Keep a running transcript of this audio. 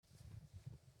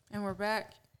And we're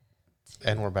back.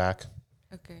 And we're back.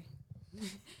 Okay.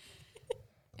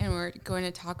 And we're going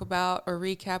to talk about or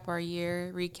recap our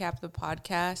year, recap the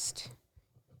podcast,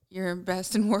 your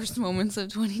best and worst moments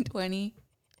of 2020,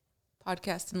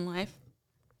 podcast in life.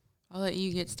 I'll let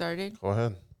you get started. Go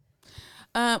ahead.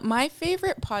 My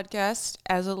favorite podcast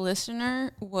as a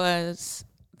listener was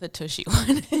the Tushy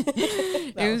one.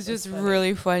 It was just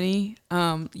really funny.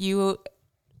 You,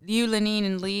 Lenine,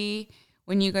 and Lee,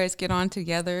 when you guys get on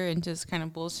together and just kind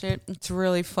of bullshit, it's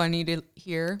really funny to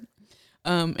hear.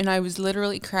 And I was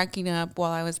literally cracking up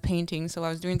while I was painting. So I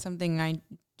was doing something I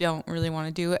don't really want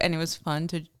to do, and it was fun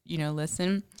to,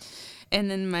 listen.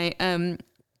 And then my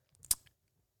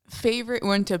favorite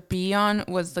one to be on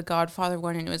was the Godfather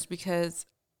one, and it was because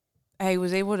I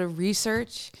was able to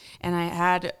research and I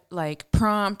had like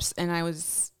prompts and I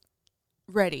was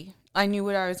ready. I knew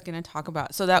what I was going to talk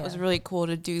about. So that was really cool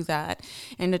to do that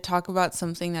and to talk about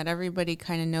something that everybody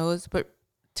kind of knows, but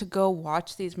to go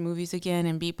watch these movies again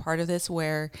and be part of this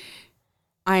where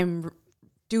I'm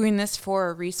doing this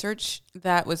for research,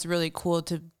 that was really cool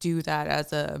to do that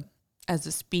as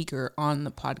a speaker on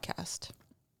the podcast.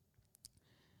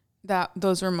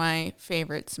 Those were my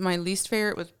favorites. My least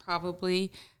favorite was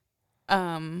probably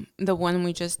the one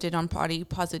we just did on body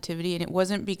positivity, and it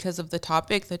wasn't because of the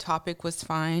topic. The topic was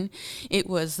fine. It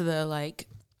was the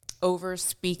over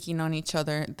speaking on each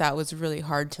other that was really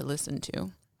hard to listen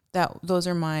to. Those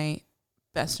are my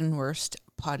best and worst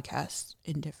podcasts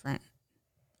in different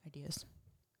ideas.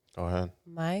 Go ahead.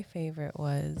 My favorite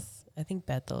was, I think,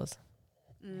 Beto's.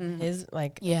 His,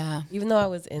 even though I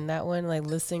was in that one,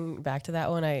 listening back to that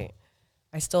one, I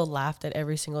still laughed at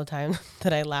every single time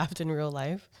that I laughed in real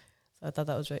life. So I thought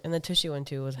that was right. And the Tushy one,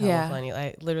 too, was hella funny.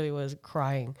 I literally was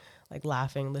crying,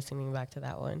 laughing, listening back to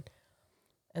that one.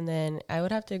 And then I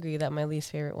would have to agree that my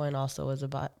least favorite one also was a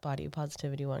body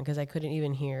positivity one, because I couldn't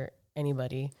even hear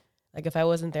anybody. If I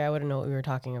wasn't there, I wouldn't know what we were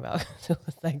talking about. So it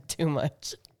was too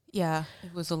much. Yeah,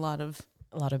 it was a lot of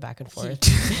back and forth.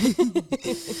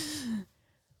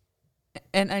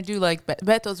 And I do like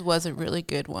Beto's was a really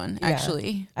good one,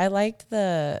 actually. I liked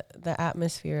the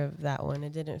atmosphere of that one.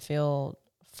 It didn't feel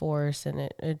forced, and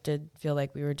it did feel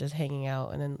like we were just hanging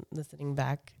out, and then listening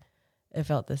back, it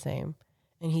felt the same.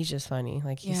 And he's just funny.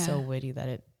 He's so witty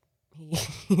that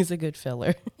he's a good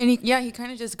filler. And he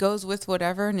kind of just goes with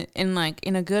whatever in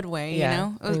a good way, you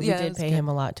know? I mean, we did pay him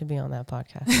a lot to be on that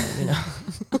podcast,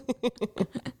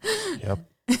 Yep.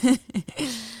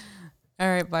 All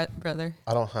right, brother.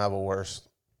 I don't have a worst.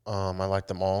 I like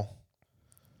them all.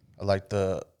 I like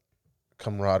the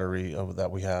camaraderie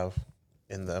that we have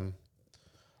in them.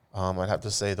 I'd have to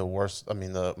say the worst. I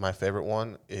mean, my favorite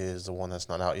one is the one that's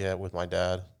not out yet with my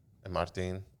dad and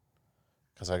Martin,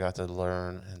 because I got to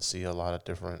learn and see a lot of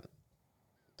different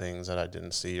things that I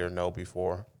didn't see or know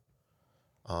before.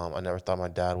 I never thought my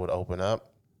dad would open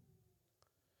up,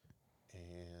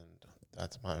 and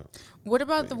that's my. What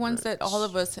about the ones that all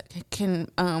of us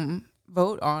can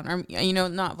vote on, or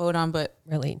not vote on, but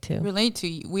relate to?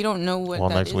 We don't know what. Well,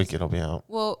 that next is. week it'll be out.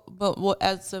 Well, but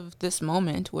as of this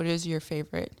moment, what is your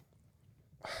favorite?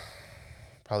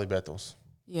 Probably Beto's.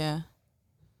 Yeah,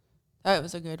 that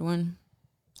was a good one.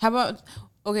 How about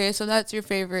so that's your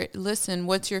favorite. Listen,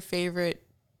 what's your favorite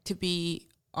to be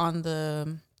on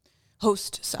the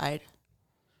host side?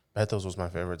 Beto's was my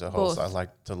favorite to host. I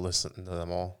like to listen to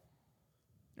them all.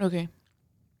 Okay.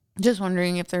 Just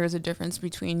wondering if there is a difference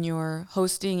between your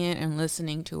hosting it and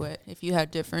listening to it. If you had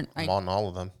different... I'm on all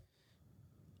of them.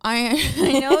 I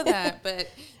know that, but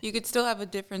you could still have a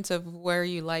difference of where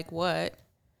you like what.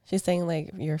 She's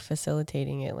saying, you're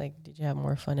facilitating it. Did you have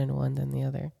more fun in one than the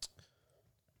other?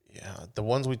 Yeah, the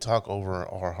ones we talk over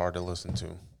are hard to listen to.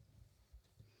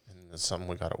 And it's something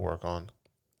we got to work on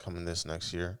coming this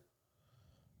next year.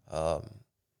 But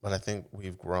I think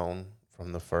we've grown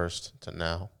from the first to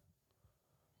now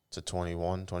to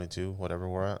 21, 22, whatever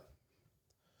we're at.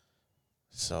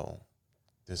 So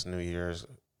this new year's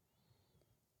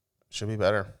should be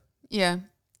better. Yeah.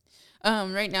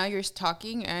 Right now you're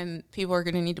talking and people are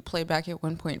going to need to play back at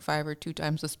 1.5 or 2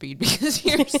 times the speed because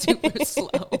you're super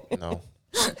slow. No.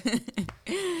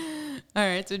 All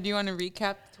right. So do you want to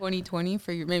recap 2020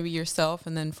 for maybe yourself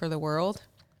and then for the world?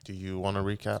 Do you want to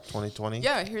recap 2020?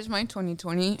 Yeah. Here's my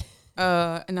 2020.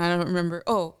 And I don't remember.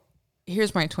 Oh,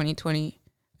 here's my 2020.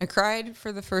 I cried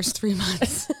for the first 3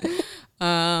 months.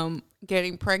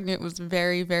 Getting pregnant was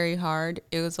very, very hard.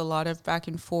 It was a lot of back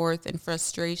and forth and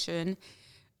frustration.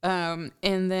 And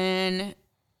then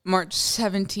March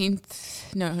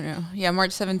 17th,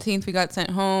 March 17th, we got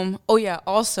sent home. Oh, yeah,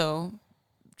 also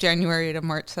January to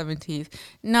March 17th.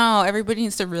 No, everybody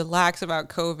needs to relax about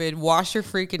COVID. Wash your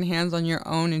freaking hands on your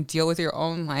own and deal with your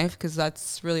own life, because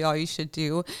that's really all you should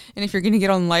do. And if you're going to get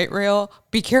on light rail,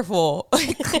 be careful.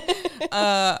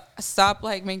 Stop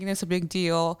like making this a big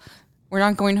deal. We're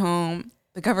not going home.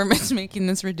 The government's making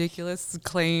this ridiculous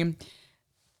claim.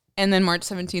 And then March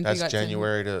 17th. That's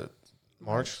January to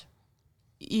March?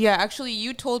 Yeah, actually,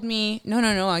 you told me.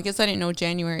 No. I guess I didn't know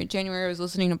January. January, I was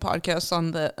listening to podcasts on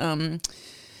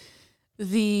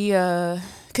the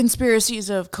conspiracies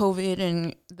of COVID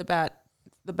and the bat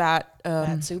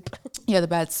soup. Yeah, the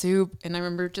bad soup. And I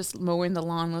remember just mowing the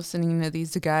lawn, listening to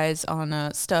these guys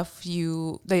on stuff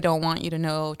they don't want you to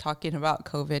know, talking about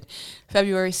COVID.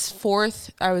 February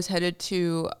 4th, I was headed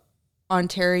to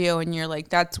Ontario, and you're like,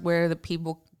 that's where the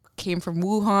people came from,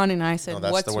 Wuhan. And I said,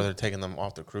 no, that's where they're taking them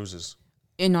off the cruises.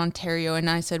 In Ontario. And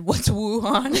I said, what's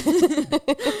Wuhan?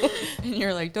 And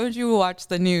you're like, don't you watch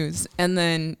the news? And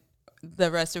then the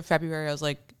rest of February, I was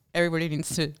like, everybody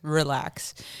needs to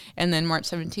relax. And then March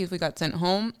 17th, we got sent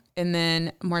home. And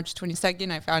then March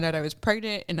 22nd, I found out I was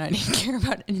pregnant, and I didn't care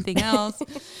about anything else.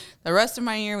 The rest of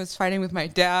my year was fighting with my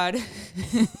dad.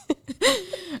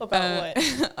 About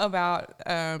what? About,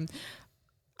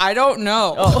 I don't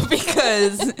know,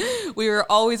 because we were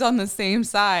always on the same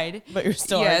side. But you're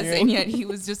still arguing. And yet he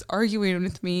was just arguing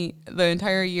with me the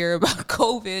entire year about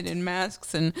COVID and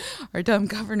masks and our dumb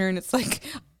governor. And it's like,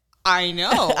 I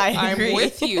know, I'm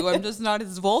with you. I'm just not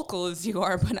as vocal as you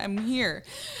are, but I'm here.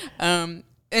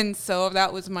 And so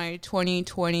that was my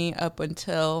 2020 up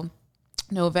until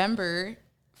November,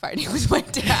 fighting with my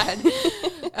dad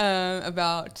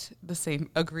about the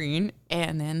same agreeing.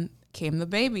 And then came the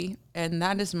baby, and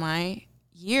that is my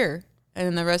year.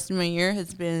 And the rest of my year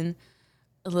has been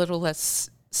a little less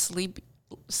sleepy.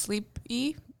 Sleep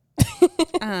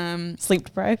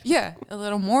deprived? Yeah, a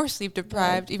little more sleep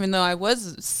deprived, even though I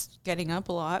was getting up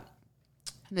a lot.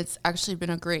 And it's actually been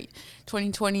a great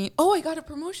 2020. Oh, I got a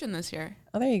promotion this year.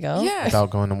 Oh, there you go. Yeah. Without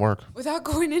going to work. Without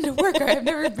going into work. I have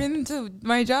never been to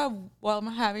my job while I'm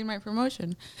having my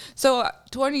promotion. So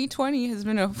 2020 has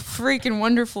been a freaking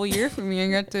wonderful year for me. I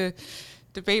got to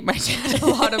debate my dad a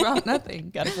lot about nothing.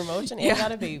 Got a promotion and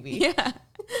got a baby. Yeah.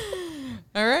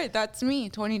 All right. That's me,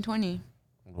 2020.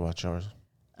 What's yours?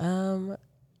 I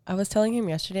was telling him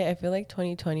yesterday, I feel like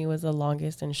 2020 was the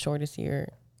longest and shortest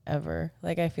year ever.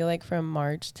 Like, I feel like from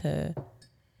March to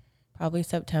probably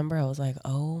September, I was like,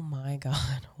 oh my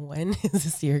God, when is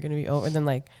this year going to be over? And then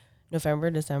like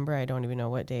November, December, I don't even know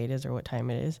what day it is or what time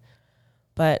it is.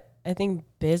 But I think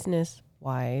business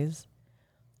wise,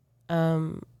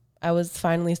 I was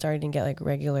finally starting to get like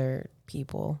regular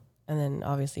people. And then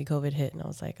obviously COVID hit, and I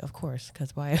was like, of course,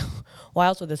 because why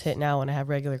else would this hit now when I have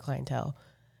regular clientele?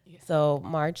 Yeah. So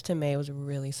March to May was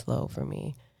really slow for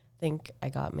me. I think I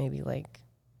got maybe like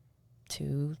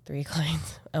 2-3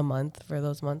 clients a month for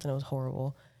those months, and it was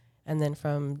horrible. And then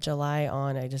from July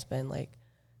on, I just been like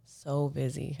so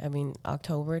busy. I mean,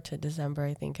 October to December,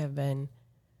 I think have been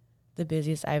the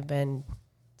busiest I've been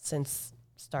since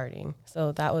starting.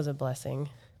 So that was a blessing,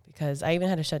 because I even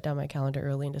had to shut down my calendar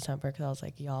early in December because I was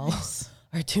like, y'all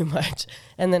are too much.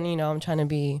 And then, I'm trying to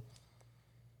be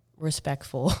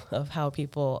respectful of how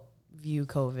people view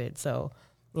COVID. So,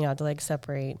 I have to like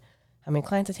separate how many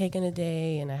clients I take in a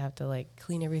day, and I have to like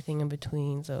clean everything in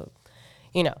between. So,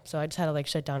 so I just had to like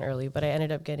shut down early, but I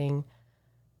ended up getting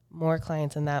more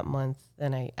clients in that month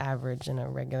than I average in a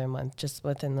regular month, just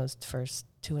within those first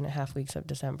 2.5 weeks of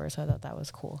December. So I thought that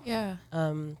was cool. Yeah.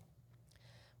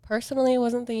 Personally, it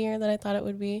wasn't the year that I thought it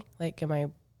would be, like in my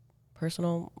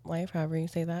personal life, however you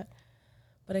say that.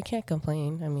 But I can't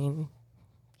complain. I mean,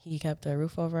 he kept a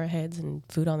roof over our heads and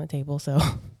food on the table. So,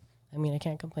 I mean, I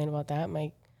can't complain about that.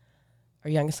 Our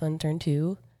youngest son turned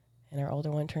 2, and our older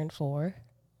one turned 4.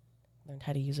 Learned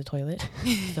how to use a toilet.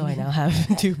 So I now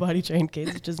have 2 potty trained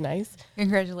kids, which is nice.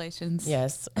 Congratulations.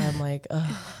 Yes. I'm like,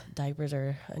 diapers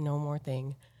are a no more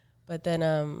thing. But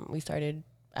then we started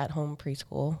at home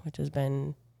preschool, which has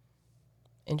been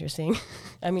interesting.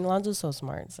 I mean, Lonzo's so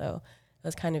smart, so it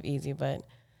was kind of easy. But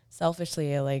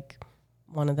selfishly, I like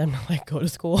wanted them to like go to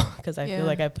school because I feel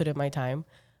like I put in my time.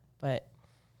 But,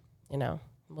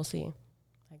 we'll see.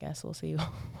 I guess we'll see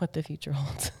what the future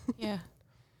holds. Yeah.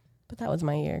 But that was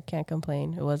my year. Can't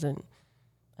complain. It wasn't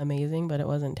amazing, but it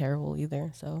wasn't terrible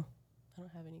either. So I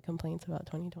don't have any complaints about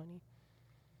 2020.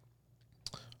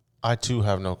 I, too,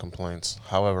 have no complaints.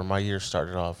 However, my year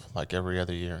started off like every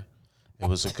other year. It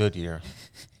was a good year.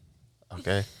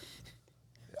 Okay?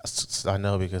 I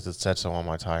know because it said so on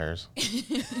my tires.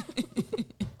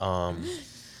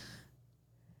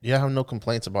 Yeah, I have no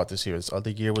complaints about this year. This other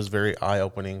year was very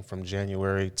eye-opening from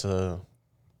January to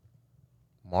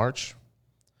March,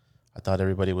 I thought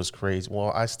everybody was crazy.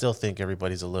 Well, I still think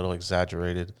everybody's a little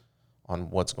exaggerated on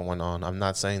what's going on. I'm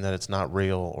not saying that it's not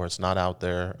real or it's not out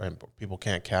there and people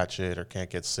can't catch it or can't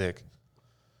get sick.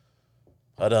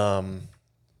 But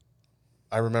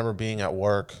I remember being at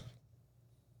work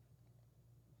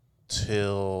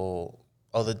till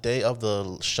the day of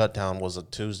the shutdown was a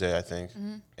Tuesday, I think.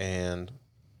 Mm-hmm. And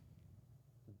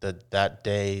that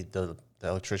day the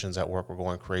electricians at work were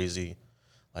going crazy.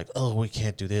 Like, oh, we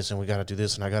can't do this and we got to do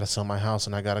this and I got to sell my house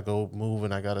and I got to go move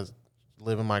and I got to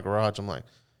live in my garage. I'm like,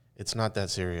 it's not that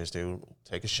serious, dude.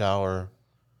 Take a shower,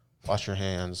 wash your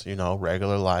hands,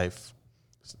 regular life.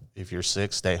 If you're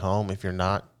sick, stay home. If you're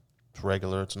not, it's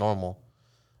regular, it's normal.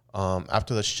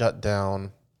 After the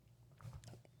shutdown,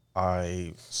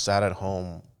 I sat at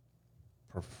home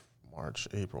for March,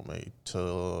 April, May,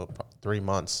 to 3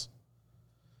 months.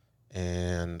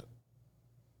 And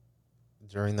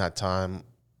during that time,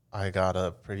 I got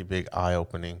a pretty big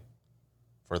eye-opening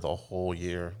for the whole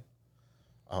year.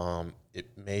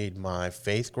 It made my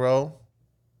faith grow,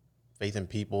 faith in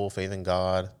people, faith in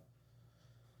God.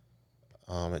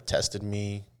 It tested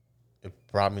me. It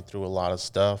brought me through a lot of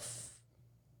stuff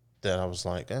that I was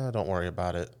like, don't worry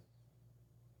about it.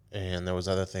 And there was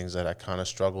other things that I kind of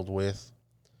struggled with.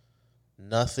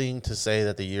 Nothing to say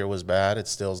that the year was bad. It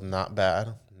still is not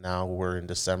bad. Now we're in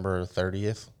December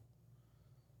 30th.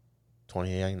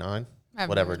 2089,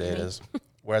 whatever day it is.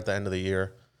 We're at the end of the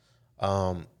year.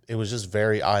 It was just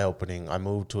very eye-opening. I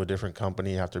moved to a different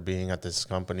company after being at this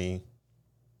company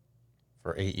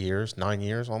for 9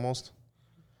 years almost,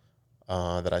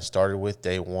 that I started with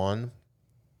day one.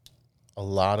 A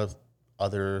lot of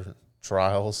other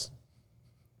trials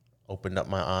opened up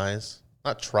my eyes.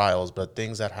 Not trials, but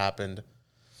things that happened.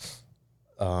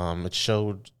 It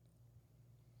showed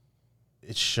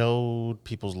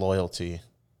people's loyalty.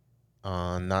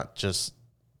 Not just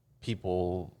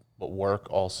people, but work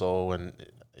also, and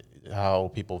how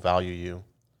people value you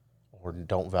or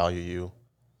don't value you.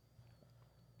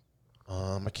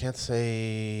 I can't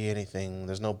say anything.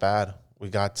 There's no bad. We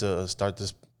got to start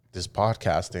this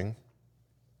podcasting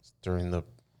during the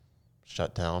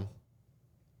shutdown.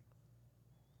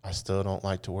 I still don't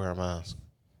like to wear a mask.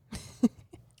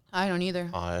 I don't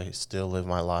either. I still live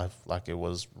my life like it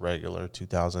was regular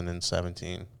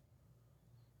 2017.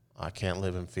 I can't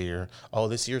live in fear. Oh,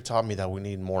 this year taught me that we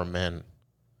need more men.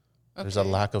 Okay. There's a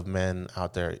lack of men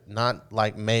out there. Not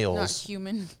like males. Not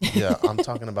human. Yeah, I'm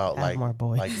talking about like more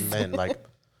boys. Like men. Like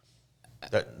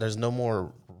there's no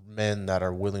more men that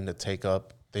are willing to take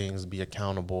up things, be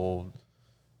accountable,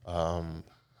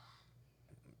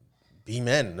 be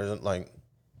men. There's like,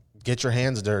 get your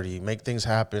hands dirty, make things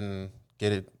happen,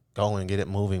 get it going, get it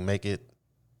moving, make it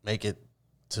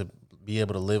to be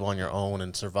able to live on your own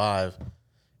and survive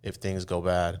if things go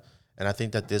bad. And I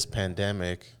think that this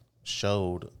pandemic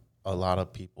showed a lot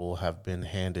of people have been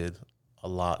handed a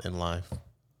lot in life.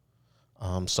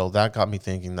 So that got me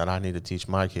thinking that I need to teach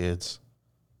my kids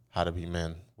how to be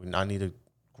men. I need to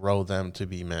grow them to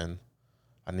be men.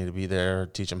 I need to be there,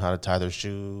 teach them how to tie their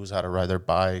shoes, how to ride their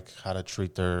bike, how to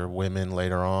treat their women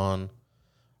later on,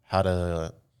 how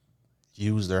to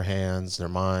use their hands, their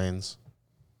minds,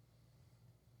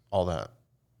 all that.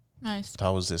 Nice. That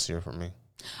was this year for me.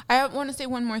 I want to say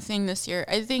one more thing this year.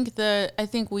 I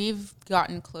think we've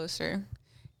gotten closer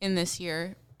in this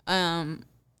year. And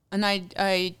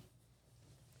I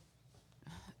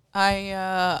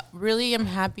really am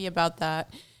happy about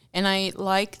that. And I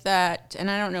like that,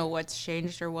 and I don't know what's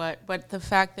changed or what, but the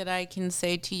fact that I can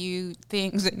say to you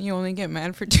things and you only get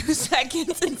mad for 2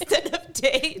 seconds instead of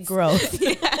days. Growth.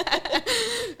 Yeah.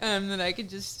 That I could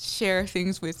just share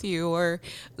things with you or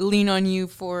lean on you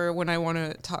for when I want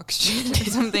to talk shit or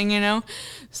something,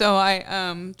 So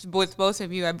with both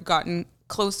of you, I've gotten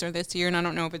closer this year, and I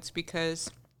don't know if it's because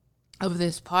of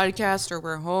this podcast or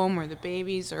we're home or the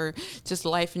babies or just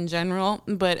life in general,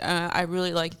 but I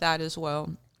really like that as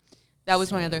well. That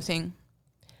was my other thing.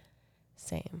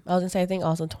 Same. I was going to say, I think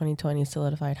also 2020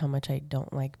 solidified how much I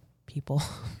don't like people.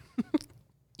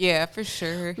 Yeah, for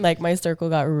sure. Like, my circle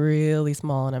got really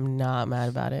small, and I'm not mad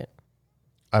about it.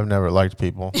 I've never liked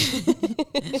people.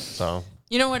 So.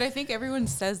 You know what? I think everyone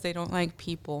says they don't like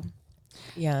people.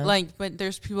 Yeah. But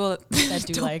there's people that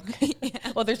do like.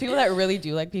 Yeah. Well, there's people that really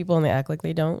do like people, and they act like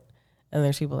they don't. And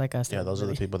there's people like us. Yeah, those are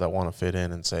the people that want to fit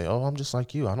in and say, oh, I'm just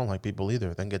like you. I don't like people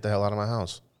either. Then get the hell out of my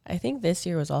house. I think this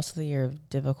year was also the year of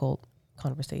difficult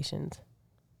conversations.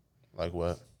 Like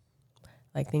what?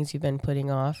 Like things you've been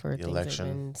putting off or the things election. that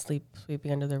have been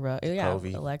sweeping under the rug. Yeah,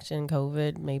 COVID. Election,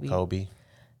 COVID, maybe. Kobe.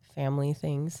 Family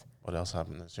things. What else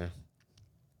happened this year?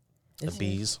 The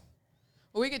bees.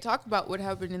 Well, we could talk about what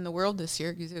happened in the world this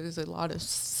year because it was a lot of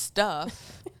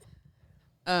stuff.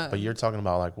 But you're talking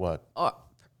about like what?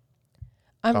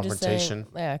 I'm just saying,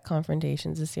 yeah,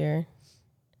 confrontations this year.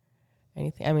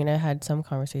 Anything. I mean, I had some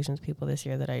conversations with people this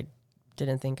year that I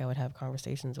didn't think I would have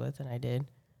conversations with, and I did.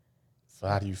 So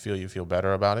how do you feel? You feel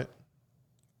better about it?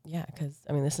 Yeah, because,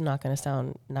 I mean, this is not going to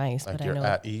sound nice, Like but you're I know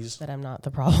at ease? that I'm not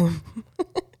the problem.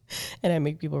 And I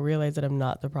make people realize that I'm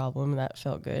not the problem, and that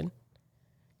felt good.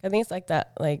 I think it's like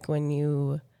that, like when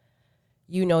you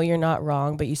know you're not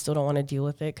wrong, but you still don't want to deal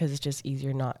with it because it's just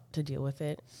easier not to deal with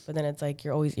it. But then it's like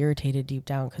you're always irritated deep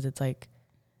down because it's like,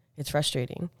 it's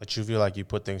frustrating. But you feel like you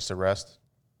put things to rest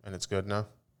and it's good now?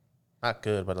 Not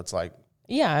good, but it's like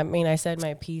Yeah, I mean, I said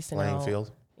my piece. And playing now,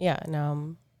 field? Yeah, now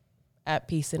I'm at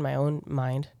peace in my own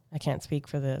mind. I can't speak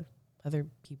for the other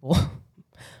people.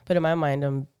 But in my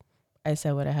mind, I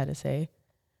said what I had to say.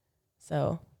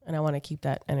 So, and I want to keep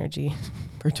that energy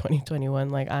for 2021.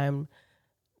 Like, I'm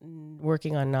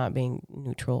working on not being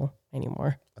neutral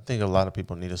anymore. I think a lot of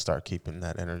people need to start keeping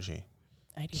that energy.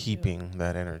 I do Keeping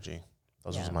that energy.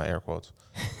 Those Yeah. are my air quotes.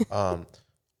 That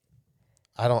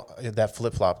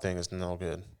flip-flop thing is no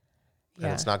good. And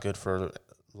Yeah. it's not good for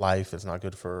life. It's not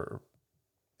good for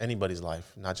anybody's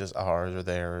life, not just ours or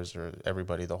theirs or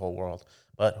everybody, the whole world.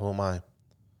 But who am I?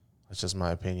 That's just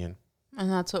my opinion. And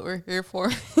that's what we're here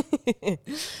for.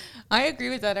 I agree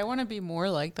with that. I want to be more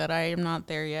like that. I am not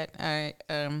there yet.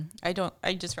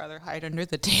 I just rather hide under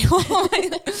the table.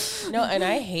 No, and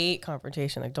I hate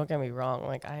confrontation. Like, don't get me wrong.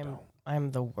 Like,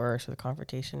 I'm the worst with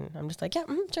confrontation. I'm just like, yeah,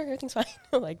 sure, everything's fine.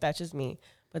 Like, that's just me.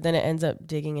 But then it ends up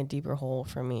digging a deeper hole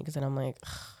for me because then I'm like,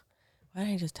 why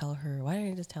didn't I just tell her? Why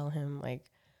didn't I just tell him? Like,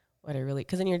 what I really?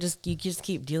 Because then you just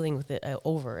keep dealing with it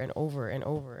over and over and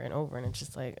over and over, and it's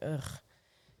just like, ugh.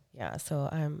 Yeah. So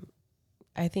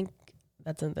I think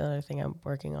that's another thing I'm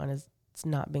working on is it's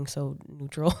not being so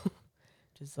neutral.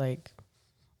 Just like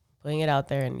putting it out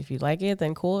there, and if you like it,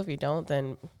 then cool. If you don't,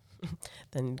 then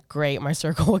great. My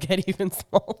circle will get even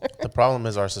smaller. The problem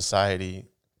is our society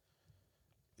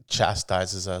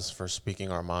chastises us for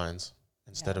speaking our minds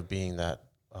instead of being that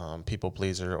people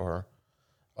pleaser or,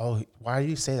 oh, why do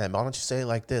you say that? Why don't you say it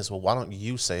like this? Well, why don't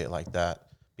you say it like that?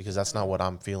 Because that's not what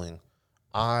I'm feeling.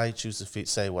 I choose to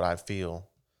say what I feel.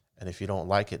 And if you don't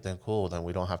like it, then cool. Then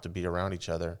we don't have to be around each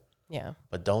other. Yeah.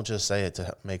 But don't just say it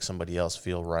to make somebody else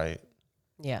feel right.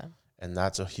 Yeah. And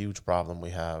that's a huge problem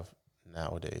we have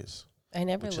nowadays. I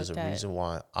never which looked is a at, reason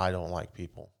why I don't like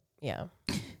people. Yeah.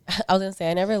 I was going to say,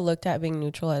 I never looked at being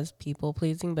neutral as people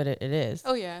pleasing, but it is.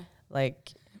 Oh, yeah.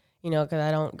 Like, you know, because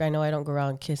I know I don't go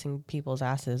around kissing people's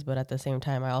asses, but at the same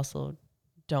time, I also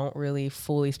don't really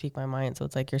fully speak my mind. So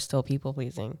it's like you're still people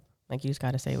pleasing. Like, you just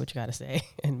got to say what you got to say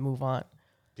and move on.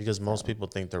 Because most people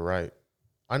think they're right.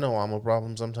 I know I'm a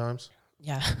problem sometimes.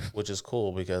 Yeah. Which is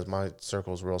cool because my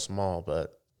circle's real small,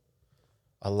 but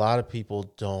a lot of people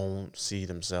don't see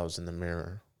themselves in the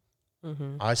mirror.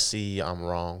 Mm-hmm. I see I'm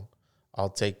wrong. I'll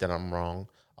take that I'm wrong.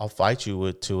 I'll fight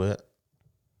you to it.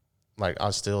 Like,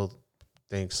 I still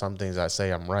think some things I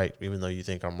say I'm right, even though you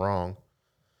think I'm wrong.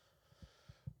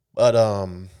 But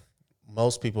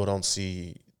most people don't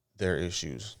see their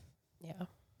issues. Yeah.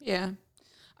 Yeah.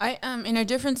 I in a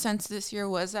different sense this year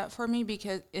was that for me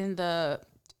because in the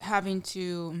having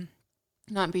to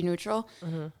not be neutral.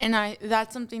 Mm-hmm. And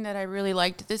that's something that I really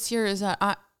liked this year is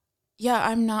that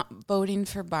I'm not voting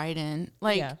for Biden.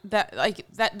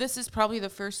 That this is probably the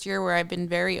first year where I've been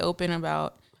very open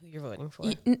about who you're voting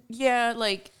for. Yeah,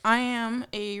 like I am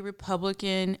a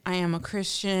Republican, I am a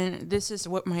Christian. This is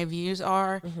what my views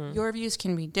are. Mm-hmm. Your views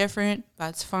can be different.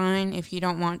 That's fine. If you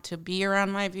don't want to be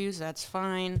around my views, that's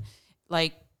fine.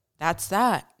 Like that's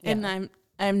that. Yeah. And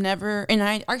I'm never, and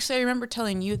I remember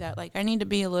telling you that, like, I need to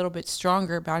be a little bit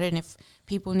stronger about it. And if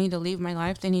people need to leave my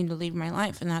life, they need to leave my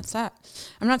life. And that's that.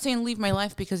 I'm not saying leave my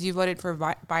life because you voted for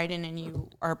Biden and you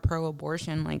are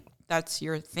pro-abortion. Like, that's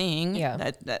your thing. Yeah.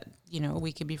 That, you know,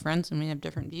 we could be friends and we have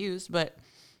different views. But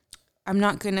I'm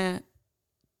not going to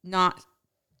not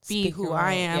be Speak who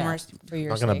I am. Yeah, or for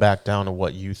your I'm not going to back down to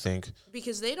what you think.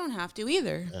 Because they don't have to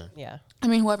either. Yeah. I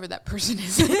mean, whoever that person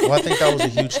is. Well, I think that was a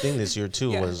huge thing this year,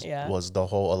 too, Yeah. was the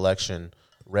whole election,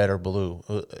 red or blue.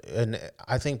 And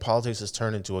I think politics has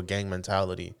turned into a gang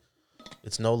mentality.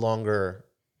 It's no longer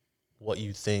what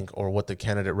you think or what the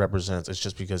candidate represents. It's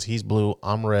just because he's blue,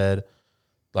 I'm red.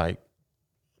 Like,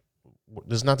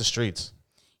 this is not the streets.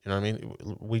 You know what I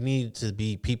mean? We need to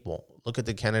be people. Look at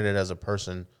the candidate as a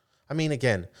person. I mean,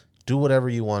 again, do whatever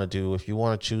you want to do. If you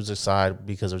want to choose a side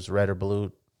because it's red or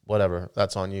blue, whatever,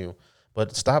 that's on you.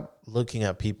 But stop looking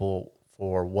at people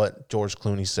for what George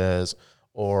Clooney says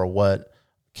or what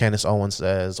Candace Owens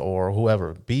says or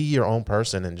whoever. Be your own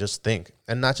person and just think,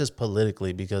 and not just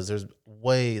politically, because there's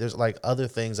like other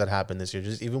things that happened this year.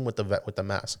 Just even with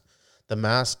the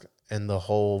mask and the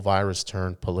whole virus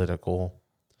turned political.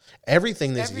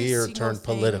 Everything this year turned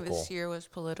political. This year was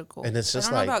political, and it's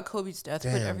just I don't know about Kobe's death,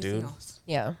 but everything else.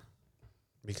 Yeah,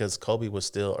 because Kobe was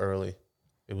still early.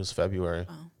 It was February.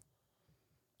 Oh.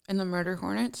 And the murder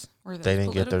hornets they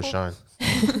didn't get their shine.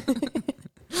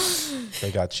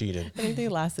 They got cheated. I think they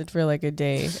lasted for like a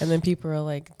day, and then people were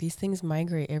like, "These things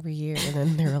migrate every year," and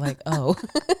then they were like, "Oh."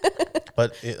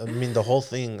 But the whole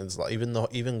thing is like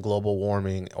even global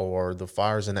warming or the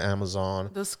fires in the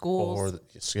Amazon, the schools,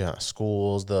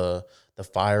 schools, the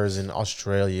fires in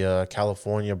Australia,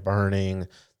 California burning.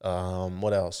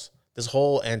 What else? This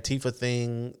whole Antifa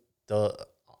thing, the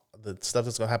stuff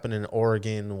that's gonna happen in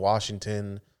Oregon,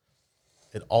 Washington,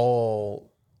 the whole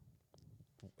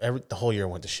year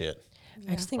went to shit.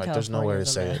 I just think there's nowhere to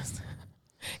say it.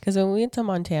 Because when we went to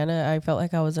Montana, I felt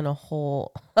like I was in I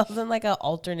was in like an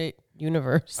alternate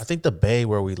universe. I think the Bay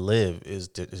where we live is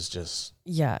just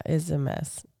is a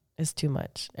mess. It's too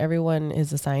much. Everyone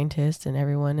is a scientist and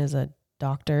everyone is a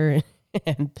doctor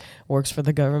and works for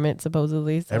the government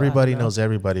supposedly. So everybody knows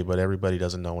everybody, but everybody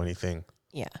doesn't know anything.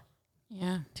 Yeah.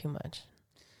 Yeah. Too much.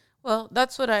 Well,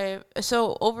 that's what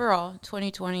so overall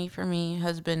 2020 for me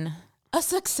has been a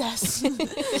success.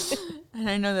 And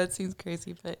I know that seems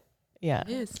crazy, but yeah, it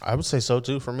is. I would say so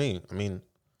too for me.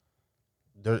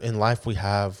 In life we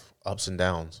have ups and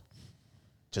downs.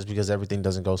 Just because everything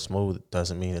doesn't go smooth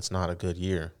doesn't mean it's not a good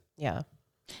year. Yeah.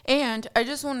 And I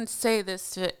just want to say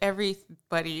this to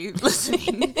everybody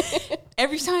listening.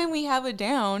 Every time we have a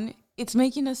down, it's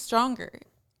making us stronger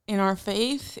in our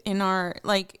faith, in our,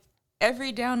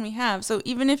 every down we have. So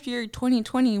even if your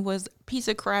 2020 was a piece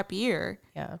of crap year,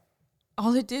 yeah,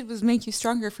 all it did was make you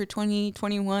stronger for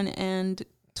 2021 and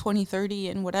 2030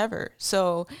 and whatever.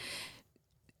 So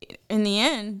in the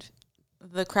end,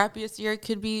 the crappiest year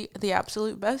could be the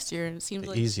absolute best year. And it seems the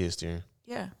like easiest year.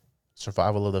 Yeah.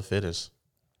 Survival of the fittest.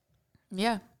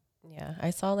 Yeah. Yeah. I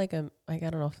saw I don't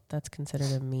know if that's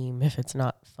considered a meme if it's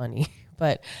not funny,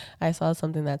 but I saw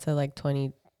something that said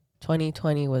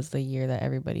 2020 was the year that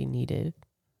everybody needed,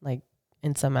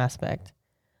 in some aspect.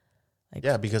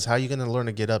 Yeah, because how are you going to learn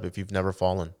to get up if you've never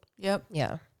fallen? Yep.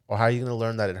 Yeah. Or how are you going to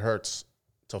learn that it hurts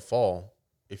to fall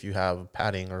if you have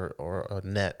padding or a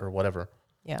net or whatever?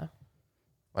 Yeah.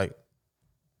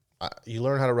 You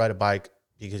learn how to ride a bike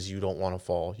because you don't want to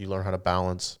fall. You learn how to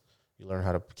balance. You learn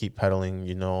how to keep pedaling.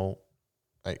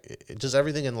 Just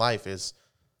everything in life is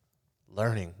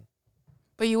learning.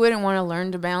 But you wouldn't want to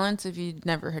learn to balance if you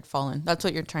never had fallen. That's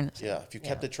what you're trying to say. Yeah. If you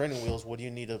kept the training wheels, what do you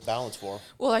need to balance for?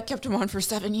 Well, I kept them on for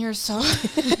 7 years, so.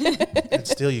 And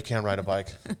still you can't ride a bike.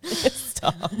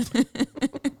 Stop. You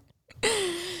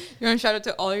want to shout out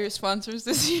to all your sponsors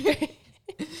this year?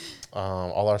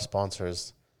 All our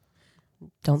sponsors.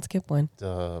 Don't skip one.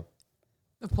 The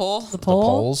pole. The pole.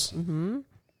 poles. Mm-hmm.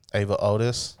 Ava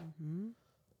Otis. Mm-hmm.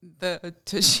 The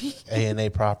Tushy. A&A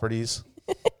Properties.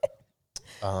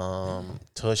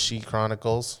 Tushy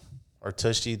Chronicles. Or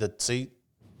Tushy the Seat.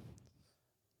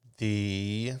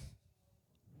 The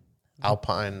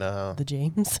Alpine. The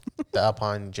James. The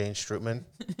Alpine Jane Strutman.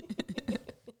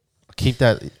 Keep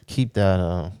that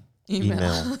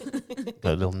email.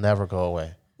 But it'll never go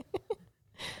away.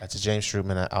 That's James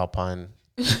Strutman at Alpine.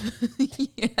 Yeah,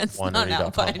 it's not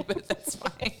Alpine, but that's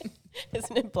fine.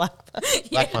 Isn't it Blackpine?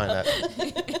 Blackpine at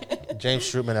James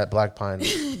Strutman at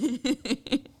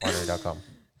blackpinewinery.com.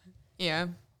 Yeah.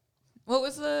 What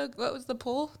was the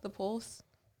poll? The polls?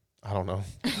 I don't know.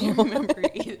 I don't remember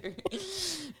either.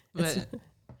 But It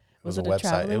Was a it a website.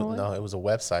 traveling one? No, it was a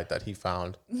website that he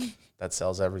found that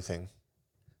sells everything.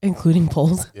 Including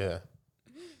poles. Yeah.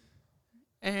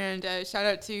 and shout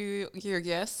out to your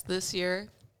guests this year.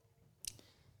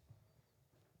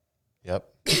 Yep.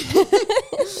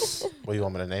 What, you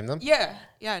want me to name them? Yeah.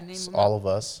 Name them. All of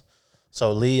us.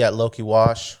 So Lee at Loki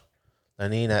Wash,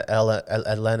 Lenine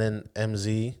at Lennon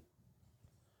MZ.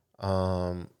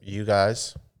 You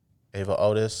guys, Ava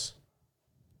Otis.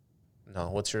 No,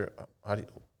 what's your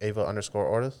Ava _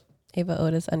 Otis? Ava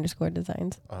Otis _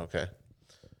 designs. Okay.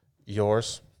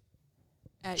 Yours,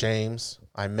 At James,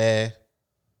 Aime,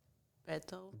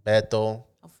 Beto,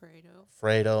 Alfredo,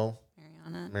 Fredo,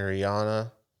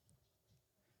 Mariana,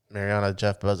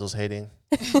 Jeff Bezos hating.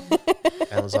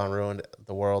 Amazon ruined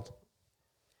the world.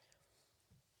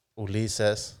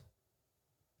 Ulises.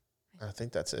 I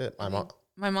think that's it. My mom,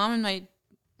 and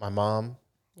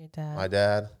Your dad. my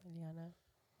dad, Eliana.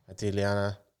 my tia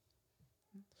Liana.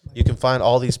 You can find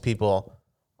all these people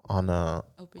on the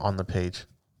page,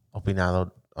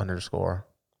 Opinado _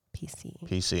 PC.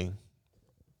 PC.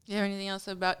 You have anything else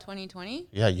about 2020?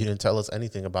 Yeah, you didn't tell us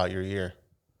anything about your year.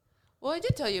 Well, I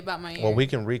did tell you about my year. Well, we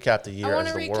can recap the year I want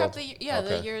as to the recap world. the year.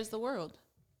 The year is the world.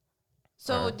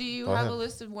 So, right, do you go have ahead. a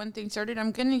list of when things started?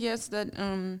 I'm gonna guess that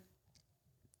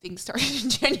things started in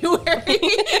January.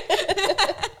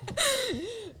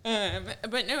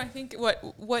 But no, I think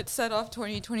what set off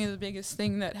 2020, the biggest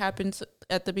thing that happened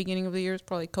at the beginning of the year is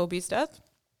probably Kobe's death.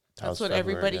 That's what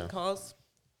February, everybody calls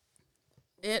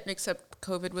it, except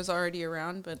COVID was already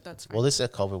around, but that's fine. Well, they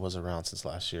said COVID was around since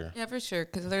last year. Yeah, for sure,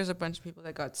 because there's a bunch of people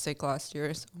that got sick last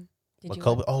year. So. But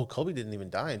Kobe didn't even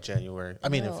die in January. I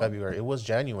mean, in February. It was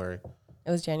January. It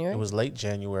was January? It was late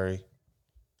January.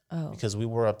 Oh. Because we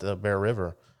were up the Bear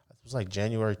River. It was like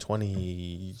January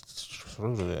 20.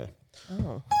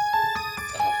 Oh.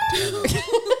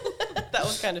 That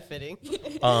was kind of fitting.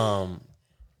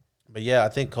 But yeah, I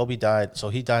think Kobe died. So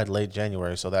he died late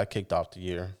January. So that kicked off the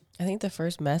year. I think the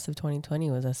first mess of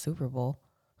 2020 was a Super Bowl.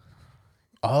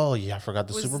 Oh yeah, I forgot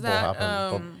the Was Super Bowl that,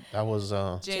 happened. But that was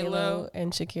J-Lo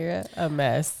and Shakira, a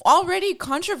mess. Already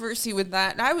controversy with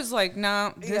that. I was like,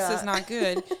 no, this is not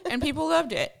good. And people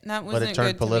loved it. That wasn't but it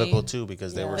turned good political to me. too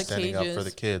because they were The standing up for cages.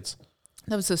 the kids.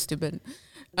 That was so stupid.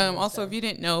 Also, if you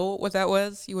didn't know what that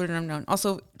was, you wouldn't have known.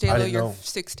 Also, J-Lo, didn't you're know.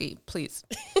 60, please.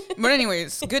 But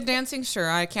anyways, good dancing, sure.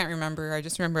 I can't remember. I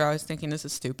just remember I was thinking this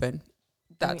is stupid.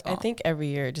 That's I think every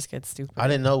year it just gets stupid. I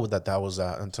didn't know that was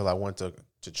until I went to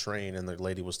train and the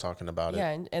lady was talking about it.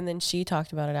 Yeah, and then she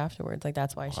talked about it afterwards. Like,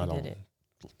 that's why she did it.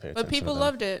 But people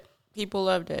loved it. People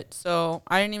loved it. So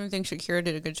I didn't even think Shakira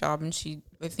did a good job, and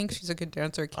I think she's a good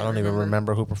dancer. I don't even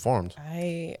remember who performed.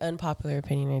 Unpopular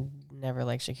opinion, I never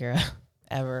liked Shakira,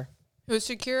 ever. It was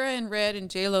Shakira in Red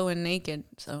and J-Lo in Naked,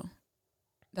 so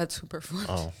that's who performed.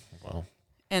 Oh, well.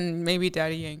 And maybe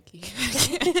Daddy Yankee.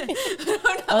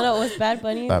 Oh no, it was Bad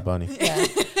Bunny. Bad Bunny. Yeah.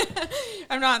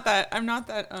 I'm not that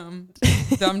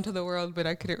dumb to the world, but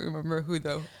I couldn't remember who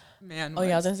the man was. Oh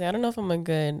yeah, I was gonna say I don't know if I'm a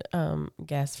good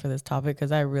guest for this topic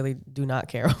because I really do not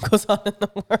care what goes on in the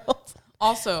world.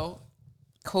 Also,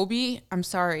 Kobe, I'm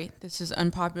sorry, this is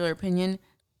unpopular opinion.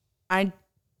 I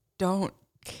don't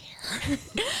care.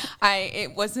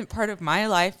 It wasn't part of my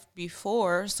life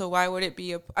before, so why would it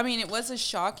be I mean, it was a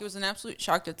shock. It was an absolute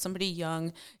shock that somebody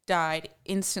young died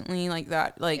instantly like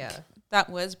that. That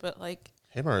was, but like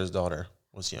him or his daughter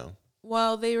was young.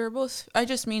 Well, they were both. I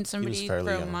just mean somebody from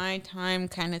young. my time,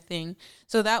 kind of thing.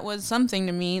 So that was something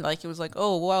to me. Like it was like,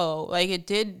 oh, whoa, like it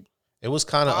did. It was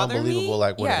kind of unbelievable,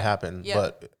 like when it happened. Yeah.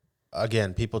 But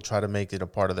again, people try to make it a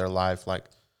part of their life, like,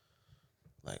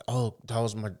 oh, that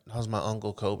was my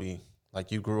uncle Kobe. Like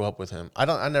you grew up with him.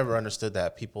 I never understood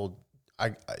that. People,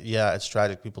 it's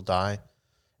tragic. People die,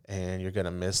 and you're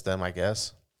gonna miss them, I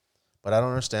guess. But I don't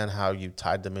understand how you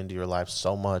tied them into your life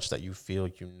so much that you feel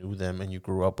you knew them and you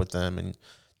grew up with them and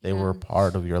they were a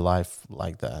part of your life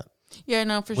like that. Yeah,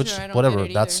 no, for sure. I don't Whatever. get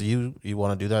it That's either. you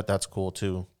want to do that. That's cool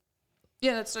too.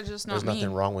 Yeah, that's just not There's me.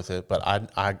 nothing wrong with it. But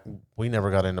we never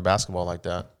got into basketball like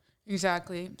that.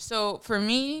 Exactly. So for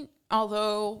me,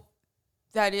 although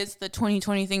that is the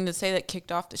 2020 thing to say that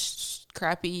kicked off the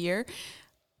crappy year,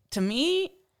 to me,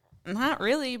 not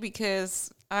really,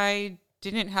 because I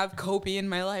didn't have Kobe in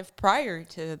my life prior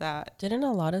to that. Didn't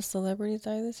a lot of celebrities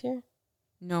die this year?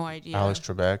 No idea. Alex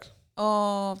Trebek.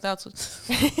 Oh, that's what.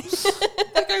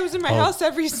 That guy was in my house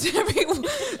every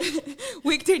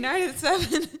weekday night at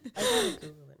 7. I gotta Google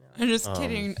it now. I'm just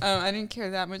kidding. I didn't care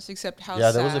that much, except how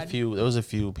Yeah, sad. there was a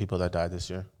few people that died this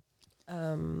year.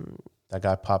 That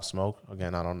guy Pop Smoke.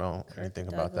 Again, I don't know anything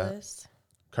about that.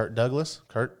 Kurt Douglas.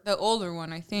 The older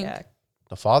one, I think. Yeah.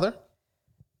 The father.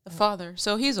 The father.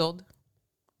 So he's old.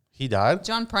 He died.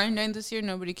 John Prine died this year.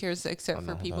 Nobody cares except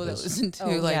for people that listen to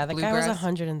yeah, the guy was bluegrass.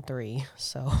 103.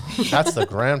 So That's the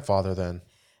grandfather then.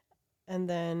 and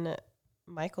then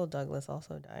Michael Douglas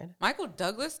also died. Michael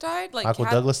Douglas died. Like Michael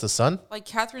Douglas, the son. like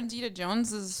Catherine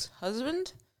Zeta-Jones's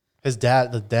husband. His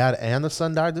dad, the dad and the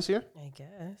son died this year. I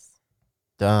guess.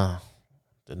 Duh.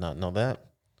 Did not know that.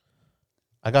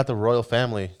 I got the royal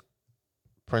family.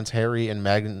 Prince Harry and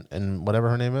Meghan and whatever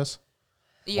her name is.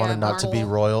 Yeah, Wanted not to be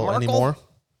Markle. royal anymore.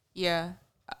 Yeah,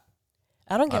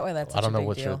 I don't get why that's such I don't a know big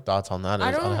what deal. your thoughts on that is.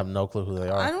 I don't- have no clue who they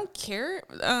are. I don't care.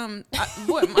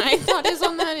 What my thought is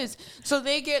on that is, so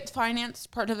they get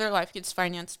financed. Part of their life gets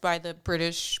financed by the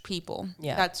British people.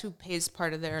 Yeah. That's who pays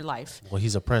part of their life. Well,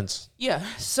 he's a prince. Yeah.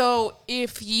 So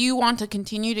if you want to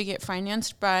continue to get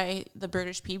financed by the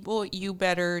British people, you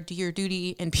better do your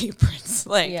duty and be a prince.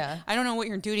 Like, Yeah. I don't know what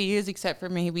your duty is except for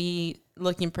maybe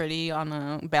looking pretty on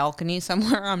a balcony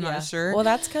somewhere. I'm not sure. Well,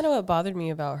 that's kind of what bothered me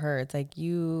about her. It's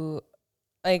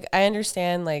like I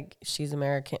understand like she's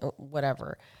American,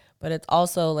 whatever, But it's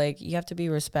also like you have to be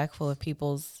respectful of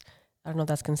people's, I don't know if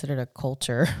that's considered a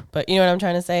culture, but you know what I'm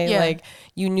trying to say? Yeah. Like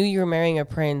you knew you were marrying a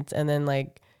prince and then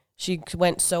like she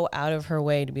went so out of her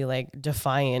way to be like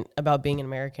defiant about being an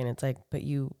American. It's like, but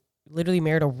you literally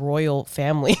married a royal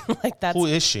family. Like that's Who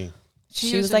is she?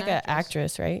 she was like an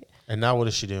actress, right? And now what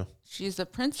does she do? She's a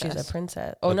princess. She's a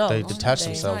princess. Oh But no. they detached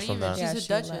they- themselves from that. She's a she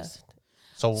duchess.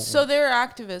 left. So they're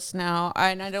activists now,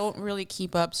 and I don't really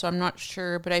keep up, so I'm not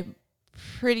sure, but I'm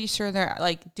pretty sure they're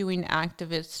like doing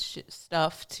activist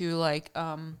stuff to like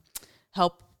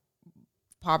help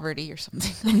poverty or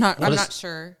something. I'm not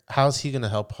sure. How's he gonna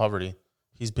help poverty?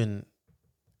 He's been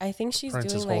I think she's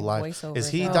Prince his doing whole like life. voiceovers. Is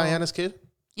he now. Diana's kid?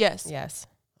 Yes. Yes.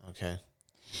 Okay.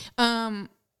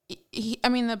 I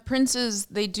mean, the princes,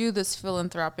 they do this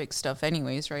philanthropic stuff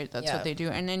anyways, right? That's Yeah. what they do.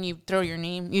 And then you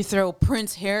throw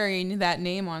Prince Harry, that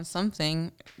name on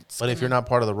something. But if you're not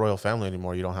part of the royal family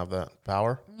anymore, you don't have that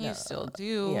power. You still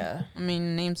do. Yeah. I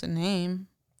mean, name's a name.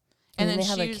 And then they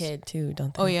have a she's- kid too,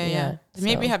 don't they? Oh, yeah. They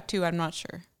maybe So, have two, I'm not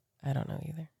sure. I don't know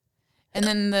either. And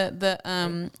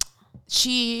then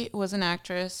she was an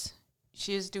actress.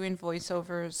 She is doing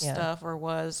voiceover stuff, or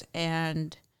was,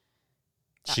 and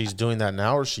She's doing that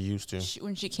now, or she used to?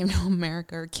 when she came to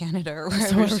America or Canada or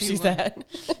So wherever she's went. at.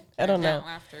 I don't know. Now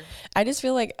after. I just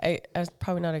feel like I was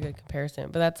probably not a good comparison,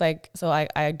 but that's like, so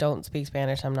I don't speak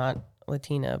Spanish. I'm not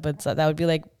Latina, but so that would be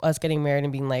like us getting married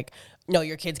and being like, no,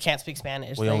 your kids can't speak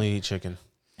Spanish. We like, only eat chicken.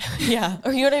 yeah.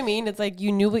 Or you know what I mean? It's like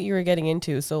you knew what you were getting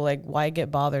into. So like, why get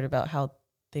bothered about how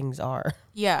things are?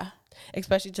 Yeah.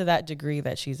 Especially to that degree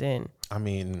that she's in. I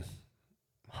mean,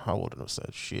 I wouldn't have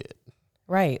said shit.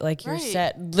 Right. Like you're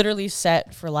Right. literally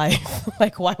set for life.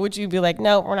 Like, why would you be like,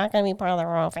 no, we're not going to be part of the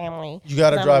royal family? You got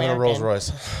to 'Cause I'm drive in a American." Rolls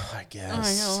Royce. I guess.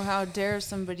 I know. How dare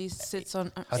somebody sits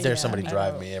on. How dare Yeah, somebody I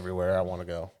drive know. me everywhere I want to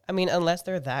go? I mean, unless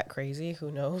they're that crazy,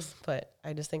 who knows? But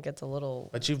I just think it's a little.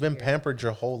 But you've been pampered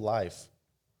your whole life.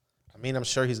 I mean, I'm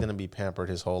sure he's going to be pampered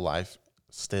his whole life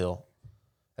still.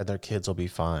 And their kids will be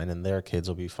fine, and their kids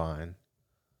will be fine.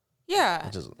 Yeah.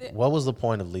 What was the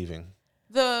point of leaving?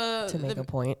 to make a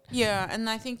point. Yeah, and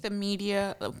I think the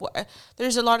media.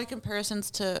 There's a lot of comparisons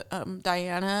to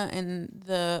Diana and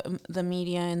the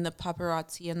media and the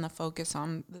paparazzi and the focus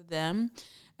on them,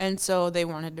 and so they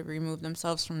wanted to remove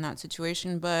themselves from that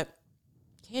situation. But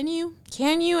can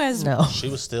you as No. She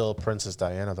was still Princess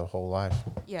Diana their whole life.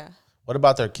 Yeah, What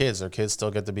about their kids? Their kids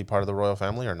still get to be part of the royal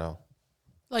family or no?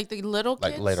 like the little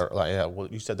Like kids? later, like yeah. Well,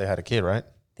 you said they had a kid, right?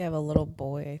 They have a little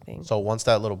boy, I think. So once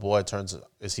that little boy turns,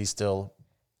 is he still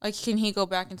Like, can he go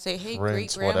back and say, "Hey,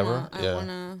 Prince, great grandma,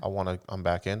 whatever? Yeah, I'm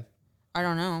back in. I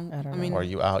don't know. I don't mean, know. Or are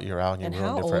you out? You're out, and And you how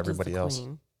ruined it old for is the everybody else.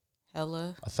 queen?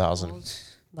 hella 1,000. old.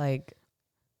 Like,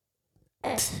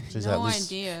 She's No at least.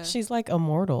 idea. she's like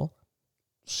immortal.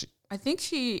 I think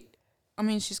she's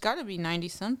got to be 90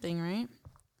 something, right?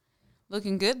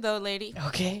 Looking good though, lady.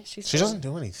 Okay. She doesn't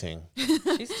do anything.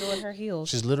 She's still in her heels.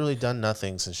 She's literally done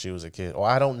nothing since she was a kid. Well,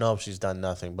 I don't know if she's done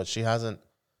nothing, but she hasn't.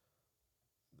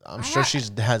 I'm sure She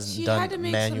done had to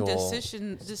make manual.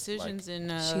 some decisions in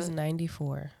She's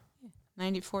 94.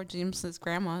 94. James's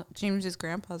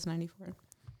grandpa's 94.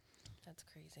 That's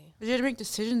crazy. But she had to make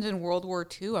decisions in World War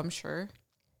II, I'm sure.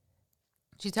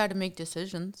 She's had to make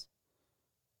decisions.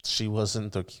 She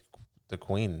wasn't the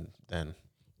queen then.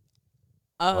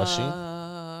 Was she?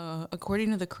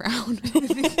 According to the Crown.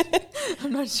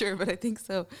 I'm not sure, but I think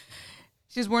so.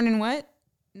 She was born in what?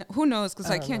 No, who knows?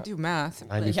 Because I don't can't know. do math.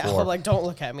 94. Yeah, like, don't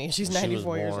look at me. She's She was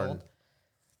 94 years born- old.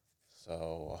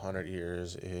 So 100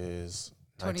 years is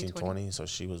 2020. 1920. So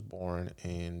she was born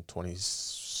in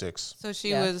 26. So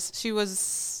she Yeah.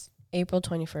 was April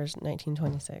 21st,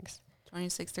 1926.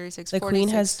 26, 36, The 46. queen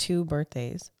has 2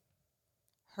 birthdays.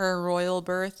 her royal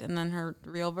birth and then her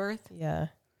real birth. Yeah.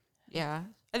 Yeah.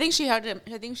 I think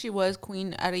she was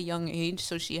queen at a young age,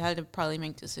 so she had to probably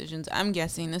make decisions. I'm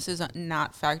guessing this is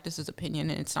not fact. This is opinion,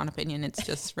 and it's not opinion. It's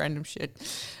just random shit.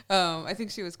 I think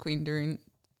she was queen during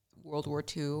World War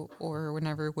II or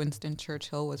whenever Winston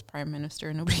Churchill was prime minister.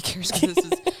 And nobody cares because this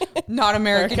is not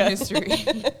American history.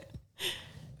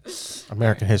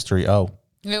 American history. Oh,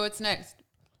 Okay, what's next?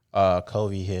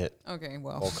 COVID hit. Okay,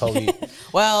 well. Well, COVID,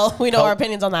 Well, we know our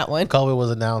opinions on that one. COVID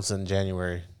was announced in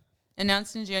January.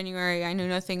 Announced in January. I knew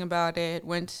nothing about it.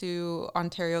 Went to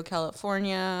Ontario,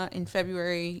 California in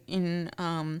February.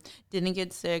 Didn't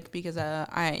get sick because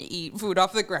I eat food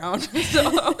off the ground.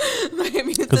 So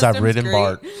because I've ridden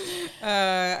Bart.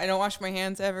 I don't wash my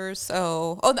hands ever.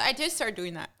 So I did start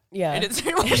doing that. Yeah. I did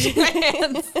start washing my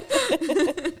hands.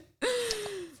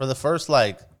 For the first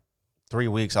 3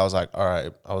 weeks, I was like, all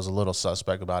right. I was a little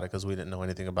suspect about it because we didn't know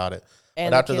anything about it.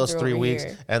 And but the after kids those are 3 over weeks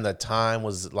here. and the time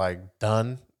was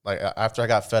done, Like after I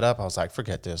got fed up, I was like,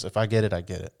 forget this. If I get it, I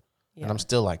get it. Yeah. And I'm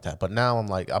still like that. But now I'm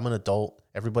like, I'm an adult.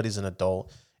 Everybody's an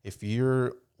adult. If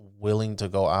you're willing to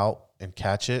go out and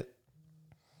catch it,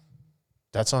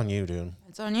 that's on you, dude.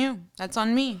 It's on you. That's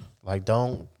on me. Like,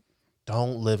 don't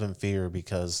live in fear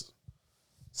because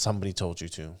somebody told you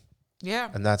to. Yeah.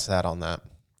 And that's that on that.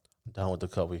 I'm done with the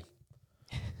Kobe.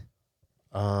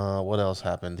 What else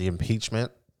happened? The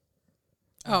impeachment.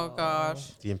 Oh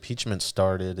gosh. The impeachment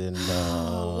started in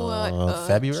What a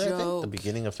February, I think, joke. the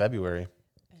beginning of February.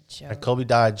 A joke. And Kobe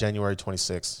died January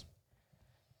 26th.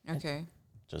 Okay.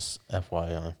 Just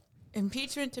FYI.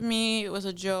 Impeachment to me was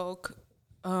a joke.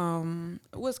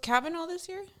 Was Kavanaugh this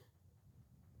year?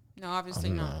 No,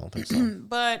 obviously No, not. I don't think so.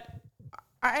 But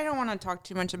I don't want to talk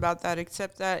too much about that,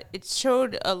 except that it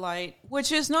showed a light,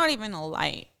 which is not even a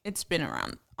light. It's been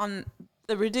around on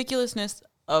the ridiculousness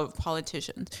of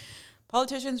politicians.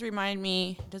 Politicians remind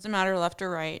me, doesn't matter left or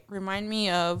right, remind me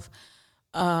of,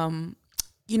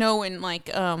 you know, in like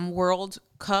World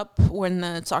Cup when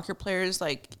the soccer players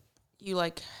you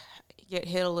get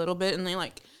hit a little bit and they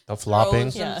like The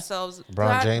flopping. throw themselves.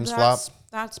 LeBron James flop.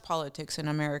 That's politics in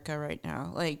America right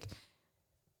now. Like,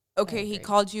 okay, he agree.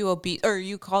 called you obese, or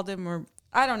you called him, or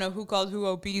I don't know who called who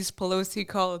obese. Pelosi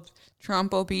called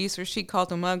Trump obese, or she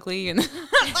called him ugly. And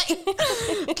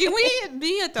like, can we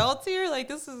be adults here? Like,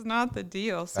 this is not the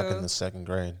deal. Back in So the second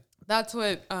grade. that's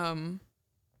what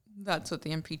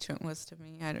the impeachment was to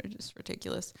me. I don't, just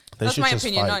ridiculous. They That's should my just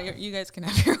opinion. fight. Not you guys can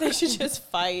have your. They should just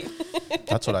fight.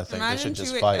 That's what I think. Imagine they should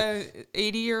just two fight.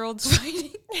 80-year-olds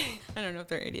fighting. I don't know if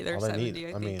they're 80. They're All they 70. need, I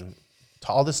I think. mean,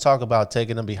 all this talk about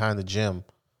taking them behind the gym.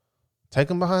 Take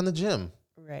them behind the gym.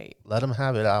 Right. Let them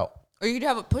have it out. Or you'd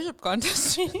have a push-up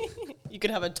contest. You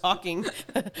could have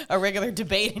a regular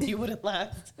debate and you wouldn't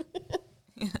last.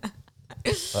 But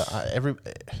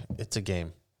it's a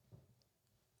game.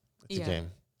 It's a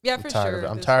game. Yeah, I'm for tired sure. of it.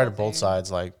 I'm this tired whole of both thing.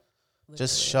 sides. Like,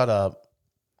 just shut up.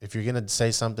 If you're gonna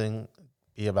say something,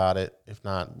 be about it. If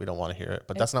not, we don't want to hear it.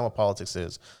 But that's not what politics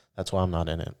is. That's why I'm not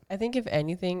in it. I think if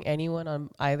anything, anyone on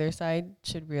either side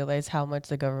should realize how much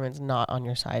the government's not on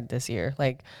your side this year.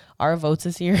 Like, our votes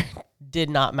this year did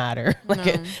not matter. Like,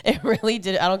 No. it really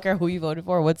did. I don't care who you voted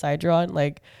for, what side you're on.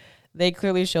 Like, they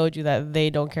clearly showed you that they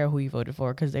don't care who you voted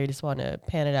for because they just want to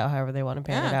pan it out however they want to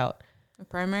pan it Yeah. out. The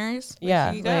primaries. What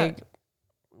Yeah, you got? like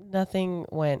nothing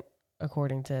went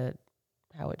according to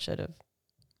how it should have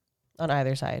on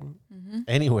either side. Mhm.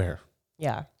 Anywhere.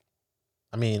 Yeah.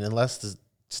 I mean, unless the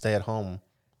stay-at-home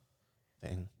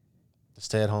thing. The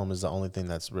stay-at-home is the only thing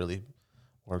that's really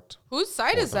worked. Whose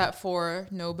side is Well, that for?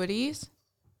 Nobody's.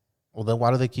 Well, then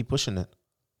why do they keep pushing it?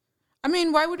 I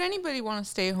mean, why would anybody want to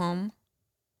stay home?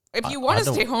 If you I want to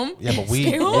don't- stay home, Yeah, but we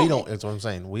stay home. don't. That's what I'm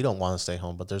saying. We don't want to stay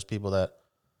home, but there's people that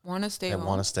Want to stay home.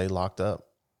 want to stay locked up.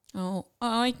 Oh,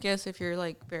 I guess if you're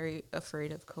like very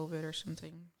afraid of COVID or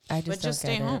something, I but just just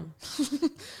don't stay get it.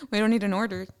 home. We don't need an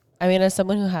order. I mean, as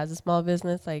someone who has a small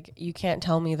business, like, you can't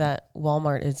tell me that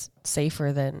Walmart is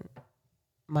safer than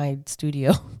my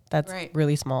studio. That's Right.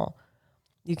 really small.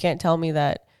 You can't tell me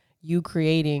that you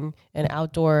creating an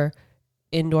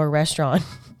indoor restaurant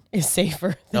is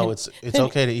safer. No, than- it's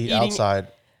okay to eat eating- outside,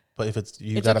 but if it's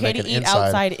you it's got to okay make to it eat inside,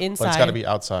 outside, but it's got to be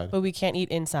outside, but we can't eat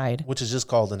inside. which is just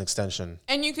called an extension.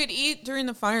 And you could eat during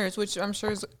the fires, which I'm sure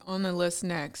is on the list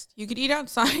next. You could eat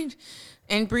outside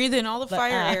and breathe in all the The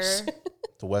fire ash. air.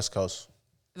 The West Coast.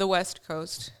 The West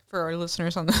Coast for our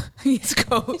listeners on the East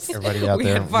Coast. Everybody out we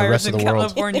there, had the fires rest in of the world.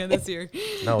 California this year.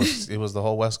 No, it was the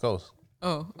whole West Coast.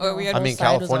 Oh, we No. had. I mean,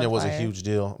 side was California on was a fire. huge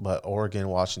deal, but Oregon,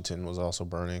 Washington was also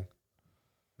burning.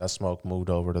 That smoke moved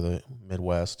over to the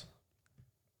Midwest.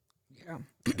 Yeah.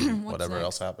 Whatever next?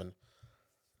 else happened.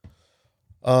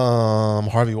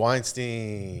 Harvey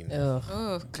Weinstein. Ugh.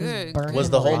 Oh, Just good. burning Was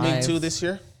the whole Me alive. Too this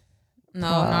year? No,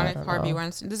 I not if don't Harvey know.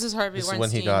 Weinstein. This is Harvey This is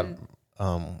Weinstein. when he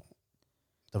got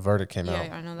the verdict came out.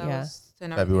 Yeah, I know that Yeah. was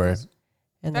then February. everything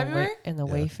And February? the Yeah.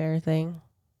 Wayfair thing.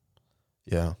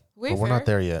 Yeah, was- but we're not Wayfair?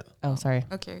 there yet. Oh, sorry.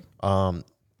 Okay.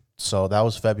 So that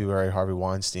was February. Harvey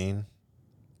Weinstein.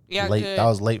 Yeah, late. good. That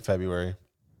was late February.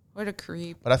 What a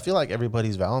creep. But I feel like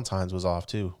everybody's Valentine's was off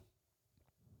too.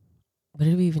 What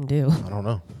did we even do? I don't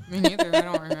know. Me neither. I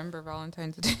don't remember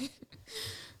Valentine's Day.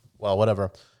 Well,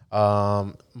 whatever.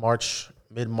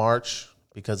 Mid-March,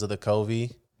 because of the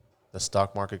COVID, the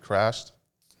stock market crashed.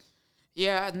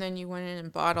 Yeah, and then you went in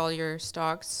and bought all your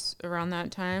stocks around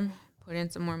that time. Put in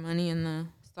some more money in the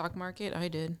stock market. I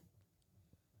did.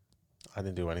 I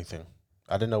didn't do anything.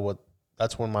 I didn't know what.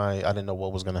 That's when I didn't know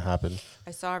what was going to happen.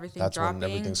 I saw everything That's dropping. when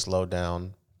everything slowed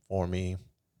down for me,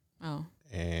 Oh,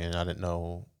 and I didn't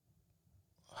know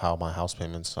how my house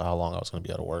payments, how long I was going to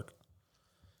be out of work.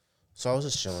 So I was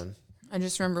just chilling. I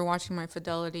just remember watching my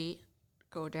Fidelity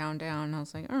go down. I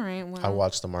was like, all right, well. I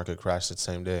watched the market crash the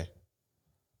same day.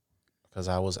 Because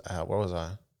I was at, where was I?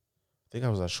 I think I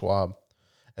was at Schwab.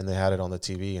 And they had it on the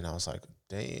TV. And I was like,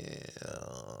 damn.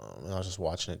 And I was just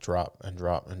watching it drop and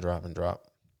drop and drop and drop.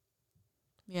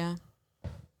 Yeah.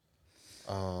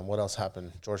 What else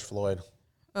happened? George Floyd.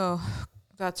 Oh,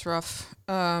 that's rough.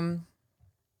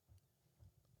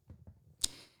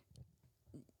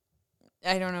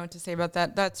 I don't know what to say about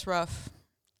that. That's rough.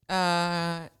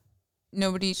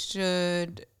 Nobody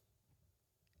should.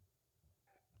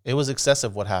 It was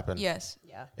excessive what happened. Yes.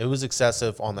 Yeah. It was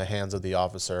excessive on the hands of the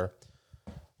officer.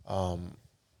 And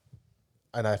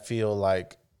I feel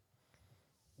like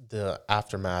the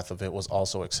aftermath of it was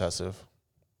also excessive.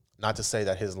 Not to say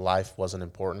that his life wasn't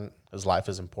important. His life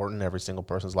is important. Every single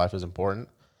person's life is important.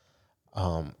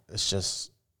 It's just,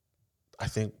 I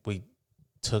think we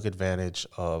took advantage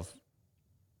to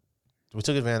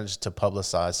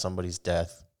publicize somebody's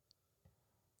death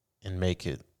and make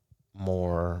it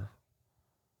more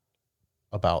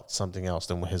about something else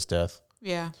than his death.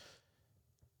 Yeah.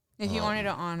 If he wanted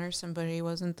to honor somebody, it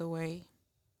wasn't the way.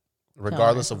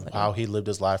 Regardless of how he lived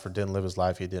his life or didn't live his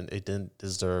life, it didn't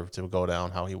deserve to go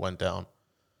down how he went down.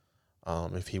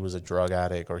 If he was a drug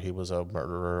addict or he was a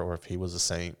murderer or if he was a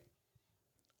saint,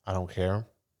 I don't care.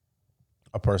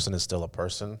 A person is still a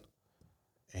person.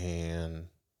 And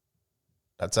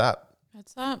that's that.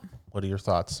 That's that. What are your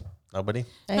thoughts? Nobody?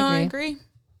 I agree.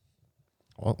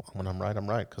 Well, when I'm right, I'm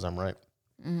right because I'm right.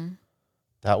 Mm-hmm.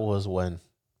 That was when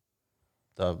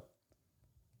I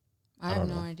have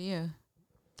no idea.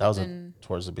 That was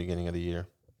towards the beginning of the year.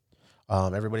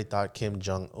 Everybody thought Kim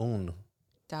Jong-un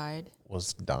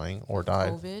was dying or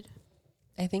died. COVID.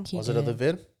 I think he was did. it of the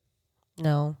vid?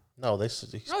 No. No, he's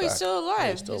he's still alive.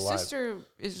 Yeah, he's still His alive. sister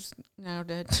is now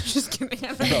dead. Just kidding.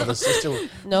 No, the sister.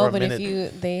 No, but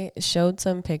they showed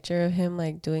some picture of him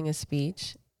like doing a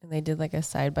speech, and they did like a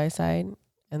side by side,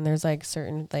 and there's like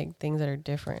certain like things that are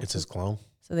different. It's his clone.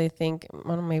 So they think,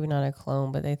 well, maybe not a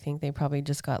clone, but they think they probably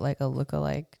just got like a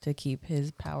lookalike to keep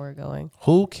his power going.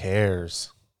 Who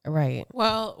cares? Right.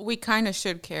 Well, we kind of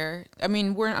should care. I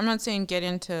mean, I'm not saying get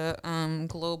into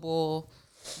global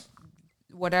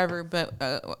whatever, but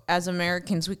as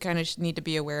Americans, we kind of need to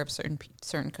be aware of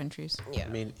certain countries. Yeah. I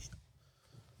mean,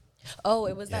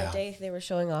 it was that day they were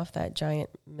showing off that giant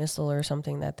missile or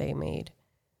something that they made.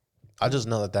 I just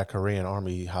know that Korean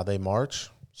army, how they march,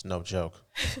 it's no joke.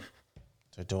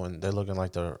 They're looking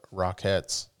like the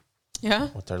Rockettes. Yeah.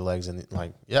 With their legs in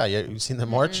you seen them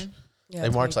march? Mm-hmm. Yeah, they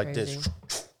march like this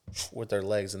with their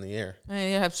legs in the air.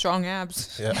 They have strong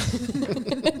abs. Yeah.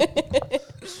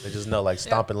 They just know like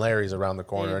Stompin' Larry's around the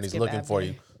corner and he's looking for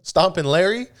you. Stompin'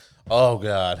 Larry? Oh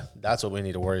God. That's what we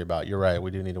need to worry about. You're right. We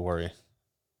do need to worry.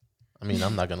 I mean,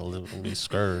 I'm not going to be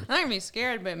scared. I'm not going to be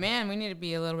scared, but man, we need to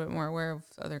be a little bit more aware of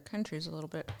other countries a little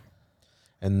bit.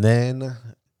 And then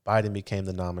Biden became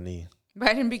the nominee.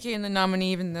 Biden became the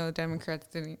nominee even though Democrats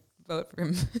didn't vote for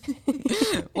him.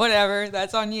 Whatever.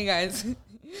 That's on you guys.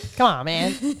 Come on,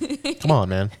 man. Come on,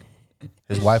 man.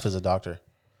 His wife is a doctor,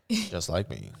 just like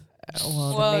me.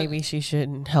 Well, maybe she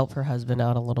should help her husband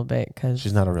out a little bit because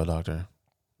she's not a real doctor.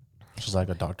 She's like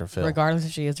a Dr. Phil. Regardless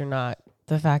if she is or not,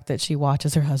 the fact that she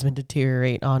watches her husband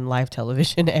deteriorate on live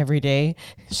television every day,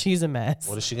 she's a mess.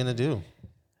 What is she gonna do?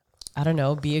 I don't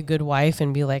know. Be a good wife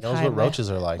and be like, knows what roaches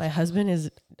are like. My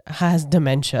husband has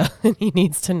dementia and he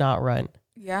needs to not run.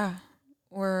 Yeah.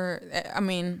 Or, I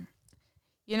mean,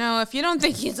 you know, if you don't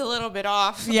think he's a little bit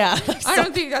off, yeah, I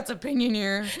don't think that's opinion.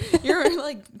 You're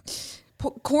like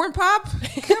corn pop.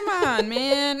 Come on,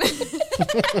 man.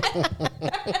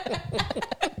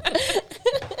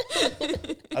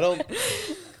 I don't.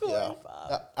 Yeah,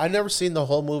 I never seen the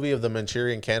whole movie of The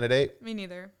Manchurian Candidate. Me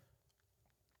neither.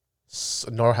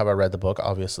 Nor have I read the book,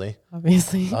 obviously.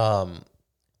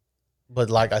 But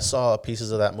like I saw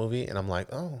pieces of that movie, and I'm like,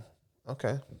 oh,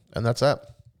 okay, and that's that.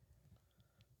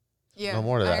 Yeah, no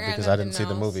more to that because I didn't see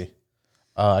the movie.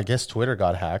 I guess Twitter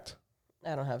got hacked.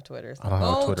 I don't have Twitter. I don't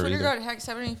have Twitter either. Got hacked.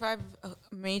 75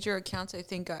 major accounts, I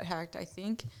think, got hacked. I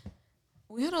think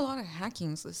we had a lot of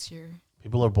hackings this year.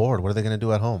 People are bored. What are they going to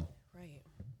do at home? Right.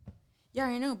 Yeah,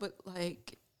 I know, but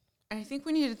like, I think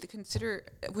we need to consider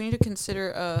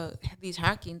these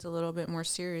hackings a little bit more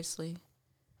seriously.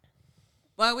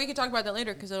 Well, we could talk about that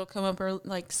later because it'll come up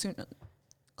like soon,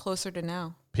 closer to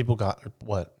now. People got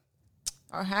what?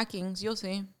 Our hackings, you'll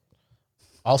see.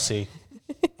 I'll see.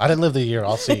 I didn't live the year.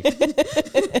 I'll see.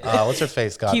 What's her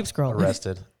face got Keep scrolling.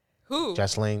 arrested? Who?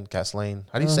 Kathleen.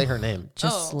 How do you say her name?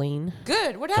 Jocelyn.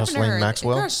 Good. What happened to Jocelyn her?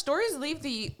 Maxwell? Gosh, stories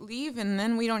leave, and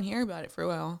then we don't hear about it for a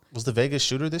while. Was the Vegas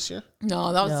shooter this year?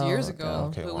 No, that was No, years ago. no.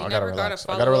 Okay, But well, we I gotta never got relax.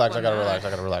 a I gotta relax. follow-up on that. I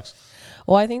gotta relax.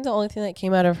 Well, I think the only thing that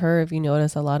came out of her, if you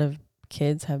notice, a lot of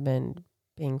kids have been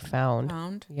being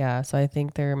found. Yeah, so I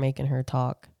think they're making her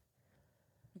talk.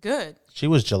 Good. She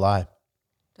was July.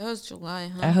 That was July,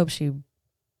 huh? I hope she.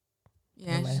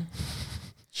 Yeah. Never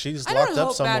She's I locked don't up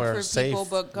hope somewhere bad for safe. people,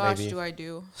 but gosh, maybe. do I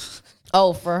do.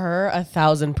 Oh, for her,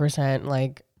 1,000%.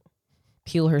 Like,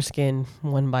 peel her skin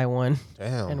one by one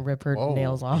Damn. and rip her Whoa.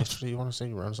 nails off. Yesterday, you want to say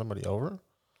you run somebody over?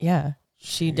 Yeah,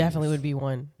 she Jeez. definitely would be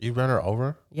one. You ran her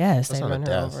over? Yes, That's I'd not a run her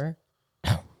death. over.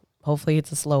 Hopefully,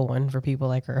 it's a slow one for people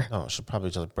like her. No, she'll probably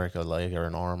just break a leg or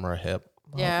an arm or a hip.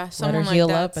 Well, Yeah, let her someone like heal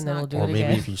that's up and then we'll not do Or it maybe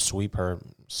again. if you sweep her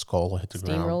skull, hit the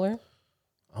ground. Steamroller.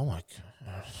 Oh my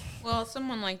god. Well,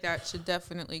 someone like that should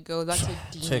definitely go. That's a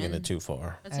demon. Taking it too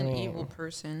far. That's I an mean, evil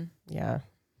person. Yeah,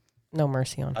 no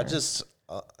mercy on her. I just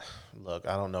look.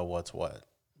 I don't know what's what,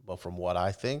 but from what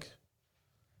I think,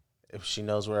 if she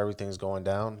knows where everything's going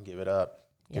down, give it up.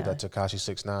 Yeah. Do that Tekashi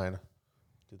 6ix9ine.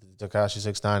 Do the Tekashi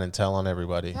 6ix9ine and tell on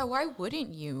everybody. Yeah, why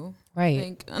wouldn't you? Right.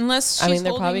 Like, unless she's I mean,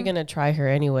 they're probably holding- gonna try her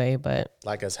anyway, but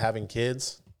Like us having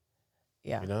kids,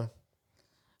 yeah, you know.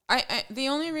 I the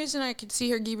only reason I could see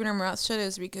her keeping her mouth shut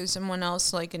is because someone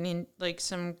else, like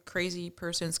some crazy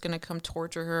person's gonna come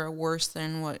torture her worse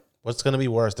than what What's gonna be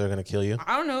worse? They're gonna kill you.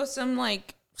 I don't know. Some They're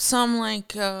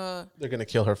gonna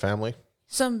kill her family.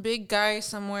 some big guy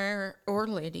somewhere or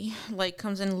lady like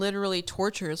comes and literally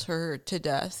tortures her to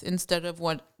death instead of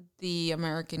what the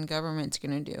American government's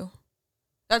gonna do.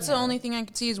 That's the only thing I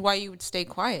could see is why you would stay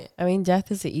quiet. I mean,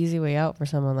 death is the easy way out for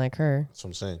someone like her. That's what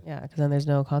I'm saying. Yeah, because then there's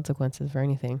no consequences for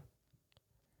anything.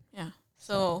 Yeah.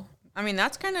 So I mean,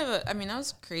 that's kind of that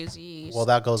was crazy. Well,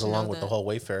 that goes to know along with the that. whole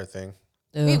Wayfair thing.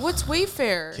 Wait, Ugh. what's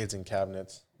Wayfair? Kids in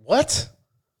cabinets. What?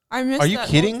 I missed Are you that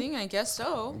kidding? whole thing. I guess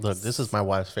so. Look, this is my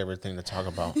wife's favorite thing to talk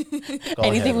about. Go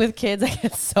Anything ahead. with kids, I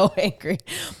get so angry.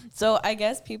 So I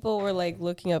guess people were like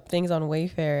looking up things on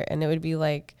Wayfair, and it would be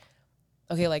like,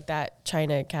 okay, like that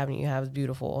China cabinet you have is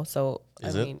beautiful. So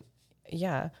Is I it? mean,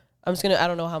 yeah. I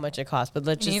don't know how much it costs, but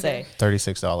let's just say,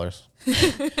 $36.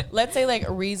 let's say like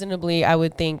reasonably, I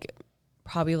would think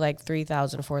probably like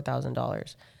 $3,000,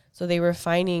 $4,000. So they were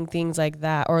finding things like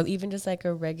that, or even just like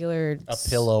a regular A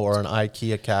pillow or an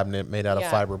IKEA cabinet made out of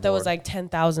fiberboard. that was like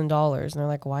 $10,000, and they're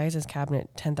like, "Why is this cabinet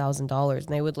 $10,000?" And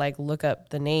they would like look up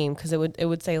the name because it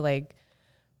would say like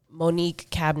Monique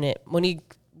cabinet,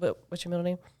 Monique. What's your middle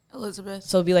name? Elizabeth.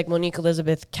 So it'd be like Monique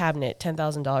Elizabeth cabinet,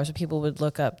 $10,000. So people would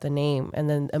look up the name, and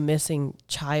then a missing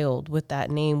child with that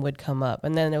name would come up,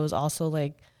 and then it was also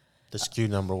like the SKU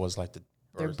number was like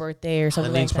their birthday or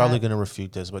something like Eileen's that. probably going to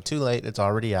refute this, but too late. It's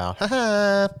already out.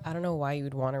 Ha I don't know why you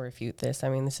would want to refute this. I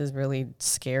mean, this is really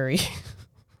scary.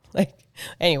 Like,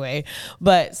 anyway,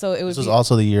 but so it was. This was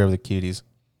also the year of the cuties.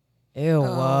 Ew.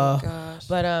 Oh gosh.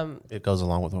 But It goes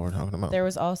along with what we're talking about. there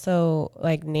was also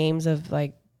like names of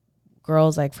like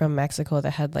girls like from Mexico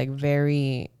that had like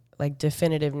very like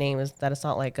definitive names that it's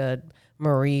not like a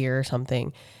Marie or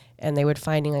something. And they were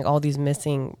finding like all these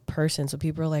missing persons. So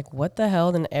people were like, what the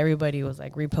hell? And everybody was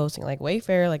like reposting like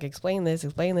Wayfair, like explain this.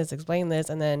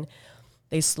 And then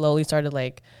they slowly started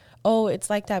like, oh, it's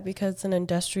like that because it's an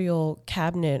industrial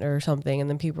cabinet or something. And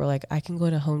then people were like, I can go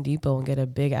to Home Depot and get a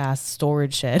big ass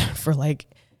storage shed for like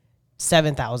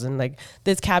 $7,000. Like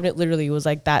this cabinet literally was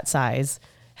like that size,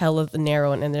 hella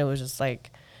narrow. And then it was just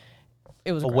like,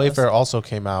 it was But gross. Wayfair also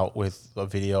came out with a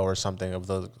video or something of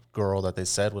the girl that they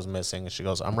said was missing. And she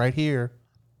goes, I'm right here.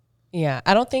 Yeah,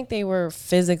 I don't think they were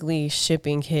physically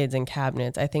shipping kids in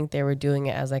cabinets. I think they were doing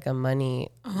it as like a money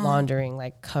laundering,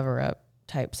 like cover up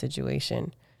type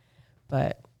situation.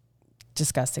 But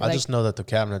disgusting. I just know that the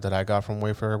cabinet that I got from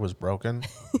Wayfair was broken,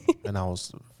 and I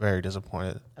was very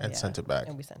disappointed and sent it back.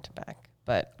 And we sent it back.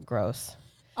 But gross.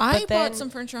 I but then- bought some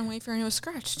furniture on Wayfair and it was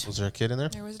scratched. Was there a kid in there?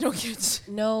 There was no kids.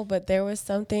 No, but there was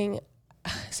something.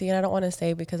 See, and I don't want to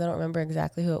say because I don't remember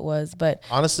exactly who it was, but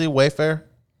Honestly, Wayfair,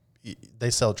 they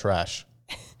sell trash.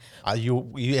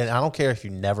 And I don't care if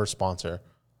you never sponsor.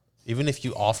 Even if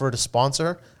you offer to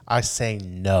sponsor, I say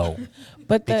no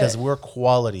because we're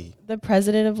quality. the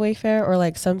president of Wayfair or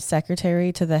like some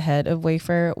secretary to the head of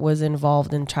Wayfair was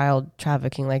involved in child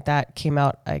trafficking. Like that came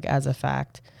out like as a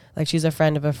fact. Like she's a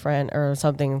friend of a friend or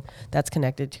something that's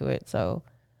connected to it. So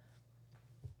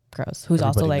gross. Who's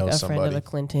also Everybody like a knows friend of somebody. the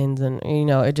Clintons, and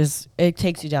it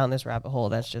takes you down this rabbit hole.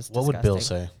 That's just What would Bill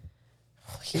say?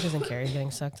 He doesn't care. He's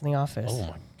getting sucked in the office. Oh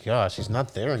my gosh, he's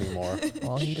not there anymore.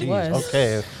 Well, he Jeez, was.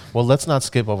 okay, well, let's not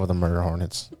skip over the murder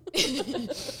hornets.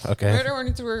 Okay. Murder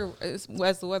hornets were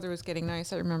as the weather was getting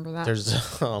nice. I remember that. There's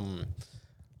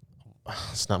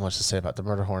it's not much to say about the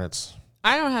murder hornets.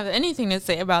 I don't have anything to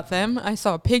say about them. I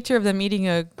saw a picture of them eating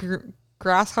a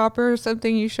grasshopper or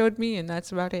something you showed me, and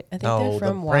that's about it. I think No, they're the from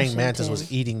praying Washington. mantis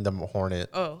was eating the hornet.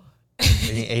 Oh.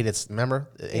 And he ate its, remember?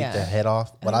 It ate the head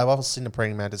off. But I've also seen the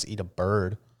praying mantis eat a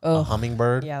bird, a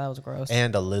hummingbird, Yeah, that was gross.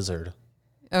 and a lizard.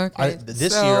 Okay.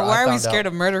 This so year I why are we found scared out-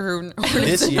 of murder hornets?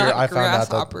 This and year not I found out that-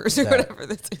 grasshoppers or that- whatever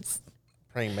this is.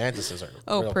 Praying mantises are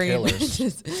real Praying killers.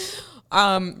 mantis.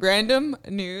 Random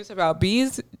news about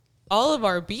bees. All of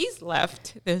our bees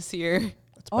left this year.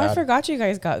 Oh, I bad. forgot you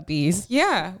guys got bees.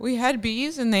 Yeah, we had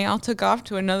bees and they all took off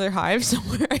to another hive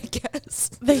somewhere, I guess.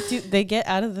 They do. They get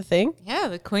out of the thing. Yeah,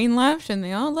 the queen left and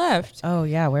they all left. Oh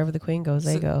yeah, wherever the queen goes,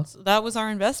 they go. So that was our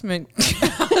investment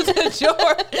out the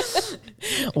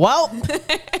door. Well,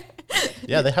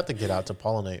 Yeah, they have to get out to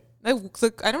pollinate.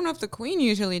 I don't know if the queen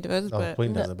usually does, No, the but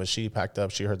queen doesn't, but she packed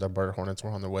up. She heard the murder hornets were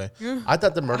on their way. I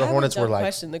thought the murder hornets were like,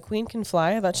 question. The queen can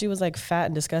fly. I thought she was like fat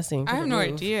and disgusting. I have no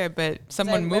idea. But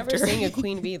someone moved her. Seeing a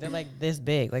queen bee, they're like this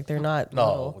big. Like they're not. no,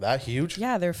 little. that huge?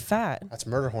 Yeah, they're fat. That's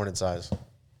murder hornet size.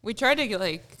 We tried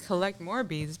to collect more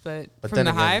bees, but But from then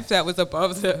the again- hive that was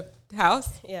above the house.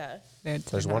 Yeah.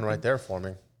 There's one right there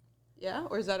forming. Yeah,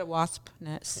 or is that a wasp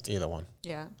nest? Either one.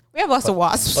 Yeah, we have lots of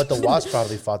wasps. But the wasp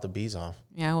probably fought the bees off.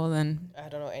 Yeah, well then, I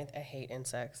don't know. I hate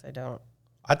insects. I don't.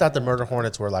 I thought the murder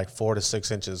hornets were like 4 to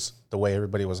 6 inches the way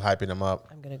everybody was hyping them up.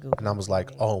 I'm gonna Google. And I was like,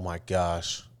 oh my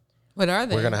gosh, what are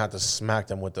they? we're going to have to smack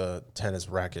them with the tennis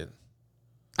racket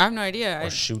I have no idea. or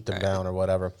shoot them down or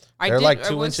whatever. I They're did- like I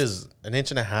 2 was- inches, an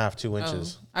inch and a half, 2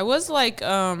 inches. I was like,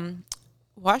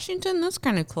 Washington. That's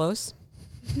kind of close.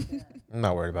 I'm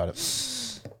not worried about it.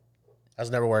 I was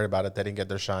never worried about it. They didn't get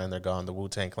their shine. They're gone. The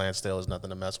Wu-Tang Clan still is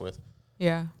nothing to mess with.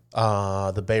 Yeah.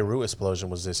 The Beirut explosion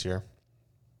was this year.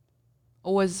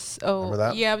 Remember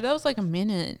that? Yeah, but that was like a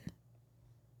minute.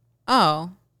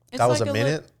 Oh, it's That was like a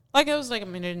minute? Like it was like a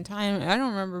minute in time. I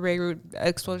don't remember Beirut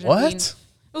explosion. What? being-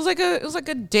 it was like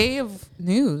a day of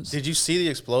news. Did you see the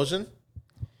explosion?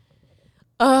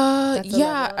 That's the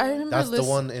Yeah, Lebanon I one? remember. That's the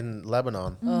one in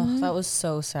Lebanon. Oh, that was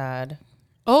so sad.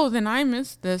 Oh, then I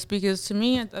missed this because to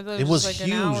me, I thought It was like an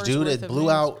huge, hour's dude. worth It of blew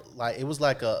news. out like it was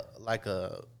like a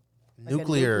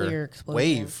nuclear nuclear explosion.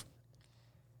 wave.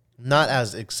 Not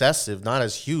as excessive, not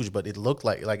as huge, but it looked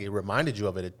like it reminded you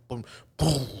of it. It boom,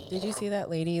 boom. Did you see that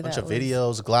lady? Bunch that of was,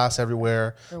 videos, glass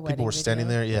everywhere. Her People wedding were standing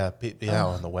video? there. Yeah,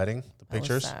 on the wedding, the That was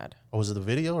pictures. sad. Or was it the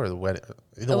video or the wedding?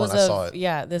 Either It one, was I saw it.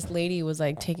 Yeah, this lady was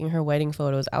like taking her wedding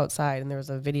photos outside, and there was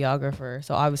a videographer.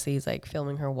 So obviously he's like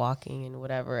filming her walking and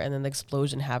whatever, and then the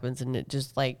explosion happens, and it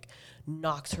just like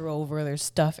knocks her over. There's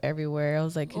stuff everywhere. I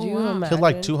was like, could Oh, you wow. imagine? Killed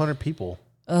like 200 people.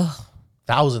 Ugh.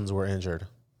 Thousands were injured.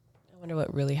 I wonder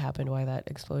what really happened. Why that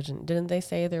explosion? Didn't they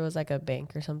say there was like a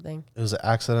bank or something? It was an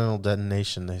accidental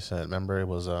detonation. They said. Remember, it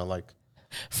was like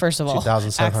First of all,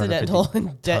 2,750 accidental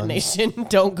and detonation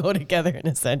don't go together in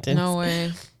a sentence. No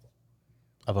way.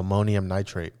 of ammonium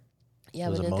nitrate. Yeah, It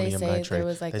was but didn't they ammonium say nitrate. there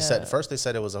was like they a said first they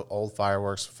said it was an old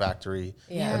fireworks factory,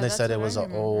 yeah, and they that's said it what I was an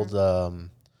remember. old.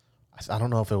 I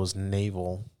don't know if it was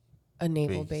naval. a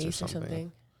naval base or base or something.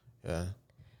 something? Yeah,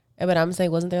 Yeah, but I'm saying,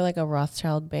 wasn't there like a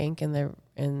Rothschild bank in there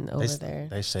over they, there?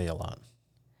 They say a lot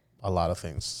of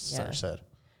things Yeah. are said.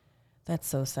 That's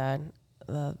so sad.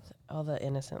 All the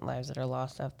innocent lives that are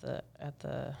lost at the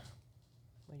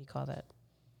what do you call that?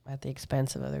 At the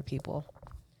expense of other people.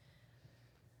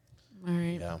 All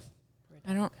right. Yeah.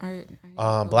 I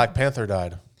don't. Black Panther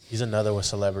died. He's another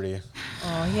celebrity.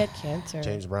 Oh, he had cancer.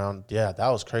 James Brown. Yeah, that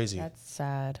was crazy. That's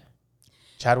sad.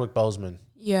 Chadwick Boseman.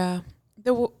 Yeah.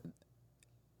 That's-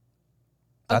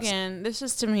 Again, this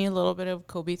is to me a little bit of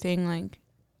Kobe thing. Like,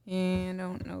 I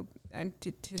don't know. I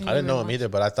didn't know him either,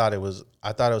 but I thought it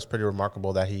was pretty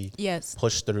remarkable that he Yes.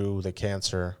 pushed through the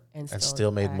cancer And and still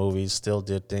still made intact. movies, still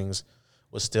did things,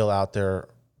 was still out there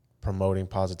promoting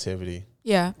positivity.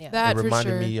 Yeah. Yeah. That It for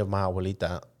reminded sure. me of my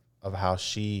abuelita, of how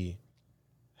she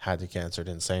had the cancer,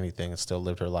 didn't say anything, and still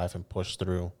lived her life and pushed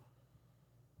through.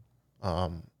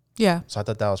 Yeah. So I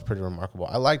thought that was pretty remarkable.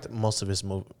 I liked most of his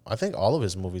movie. I think all of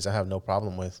his movies I have no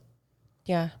problem with.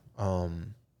 Yeah.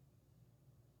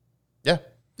 Yeah,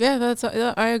 Yeah. That's.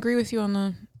 I agree with you on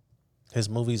the. his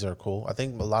movies are cool. I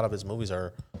think a lot of his movies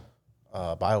are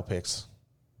biopics.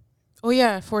 Oh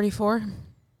yeah, 44.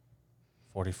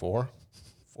 44,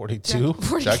 42.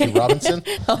 40. Jackie Robinson.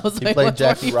 I was He like, played what,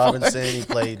 Jackie 24? Robinson. He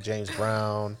played James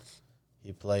Brown.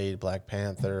 He played Black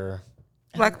Panther.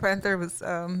 Black Panther was.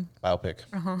 Biopic.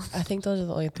 I think those are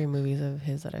the only 3 movies of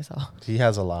his that I saw. He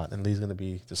has a lot, and Lee's gonna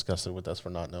be disgusted with us for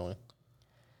not knowing.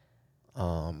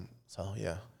 So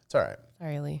yeah, it's all right.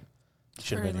 Sorry, Lee.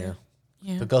 Should have been here.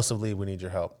 Yeah. The Ghost of Lee, we need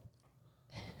your help.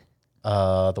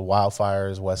 The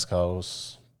wildfires, West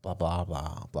Coast, blah, blah,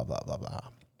 blah, blah, blah, blah, blah.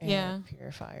 Yeah.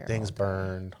 Purifier. Things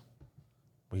burned.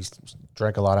 We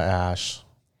drank a lot of ash.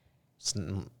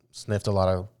 Sniffed a lot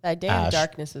of That day ash. of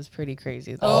darkness was pretty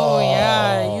crazy. Though. Oh,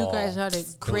 yeah. You guys had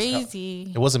it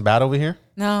crazy. It wasn't bad over here?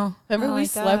 No. Remember not we like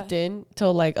slept that. in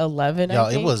till like 11. Yeah, I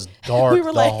it think? was dark We were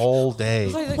the like- whole day. It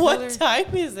was like the What color-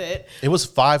 time is it? It was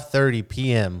 5:30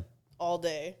 p.m. All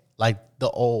day. Like the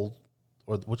old,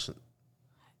 or which,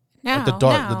 Now, like the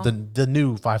dark, now. the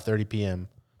new 5:30 p.m.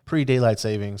 pre-daylight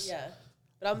savings. Yeah.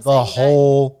 But I'm The saying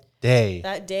whole day.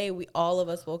 that day, all of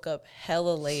us woke up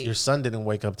hella late. Your son didn't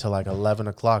wake up till like 11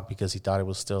 o'clock because he thought it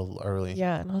was still early.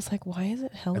 Yeah, and I was like, why is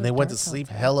it hella? And they went to dark sleep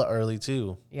outside? hella early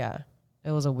too. Yeah,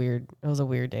 it was a weird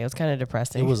day. It was kind of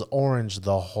depressing. It was orange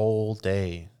the whole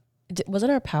day.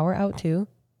 Wasn't our power out too?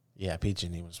 Yeah,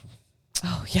 PG&E was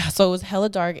Oh yeah, so it was hella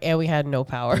dark and we had no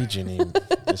power. PG&E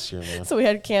this year, man. So we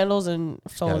had candles and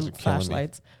guys phone are killing me.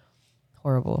 flashlights.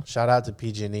 Horrible. Shout out to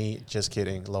PG&E. Just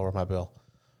kidding. Lower my bill.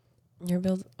 Your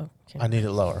bills. Okay. I need it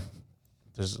lower.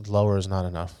 Lower is not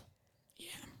enough. Yeah.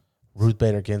 Ruth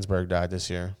Bader Ginsburg died this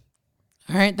year.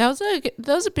 All right, that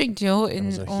was a big deal. And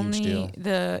was a huge only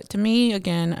deal. to me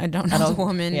again, I don't know the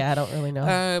woman. Yeah, I don't really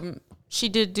know. She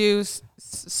did do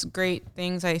great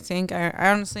things. I think. I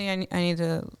honestly, I need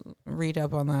to read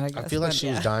up on that. I guess. I feel like But she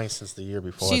was dying since the year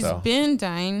before, she's though. been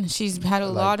dying. She's had a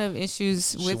Like, lot of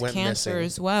issues she with went cancer missing.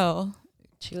 as well.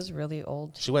 She was really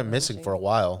old. She went missing for a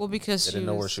while. Well, because They she didn't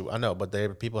know where was, she. I know, but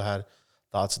people had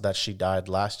thoughts that she died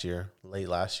late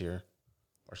last year,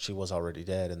 or she was already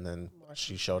dead, and then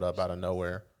she showed up out of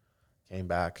nowhere, came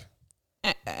back.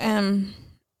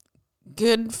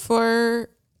 good for,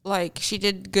 like, she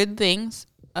did good things.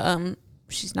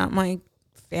 She's not my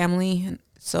family,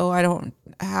 so I don't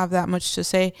have that much to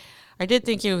say. I did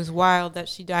think it was wild that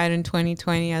she died in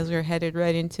 2020 as we're headed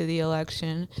right into the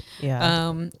election.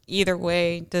 Yeah. Either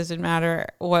way, doesn't matter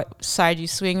what side you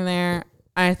swing there.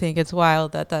 I think it's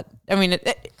wild that I mean,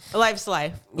 life's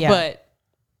life. Yeah. But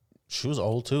She was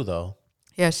old too, though.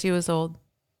 yeah, she was old.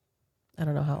 I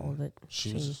don't know how old it. She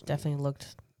She was definitely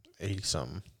looked 80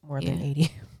 something. more than Yeah.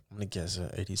 80. I'm gonna guess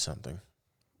 80 something.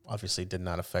 Obviously, did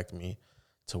not affect me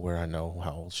to where I know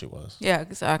how old she was. Yeah,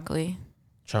 exactly.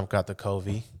 Trump got the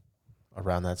COVID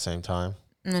around that same time.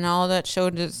 And all that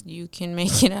showed is you can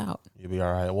make it out. You'll be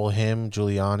all right. Well, him,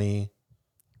 Giuliani,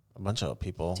 a bunch of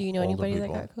people. Do you know older anybody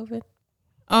people. that got COVID?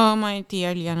 Oh, my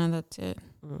tia Liana, that's it.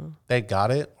 They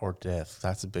got it or death.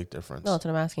 That's a big difference. No, that's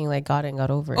what I'm asking. Like, got it and got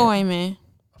over it. Oh, I may.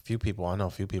 A few people. I know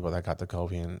a few people that got the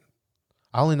COVID, and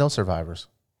I only know survivors.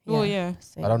 Oh, yeah.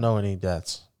 Same. I don't know any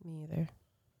deaths. Me either.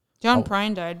 John Oh.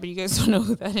 Prine died, but you guys don't know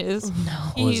who that is. No.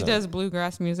 Who is He that? does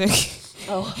bluegrass music.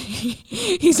 Oh.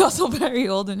 He's also very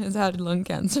old and has had lung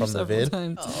cancer From the several vid?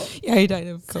 times. Oh. Yeah, he died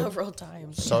of COVID. Several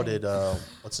times. So did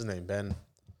what's his name? Ben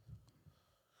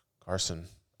Carson.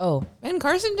 Oh. Ben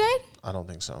Carson died? I don't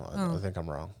think so. Oh. I think I'm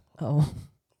wrong. Oh.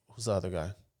 Who's the other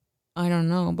guy? I don't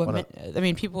know, but What I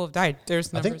mean, people have died.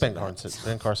 There's I think numbers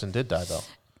Ben Carson did die though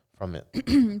from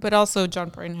it. but also John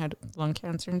Prine had lung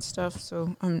cancer and stuff.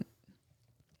 So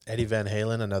Eddie Van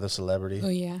Halen, another celebrity. oh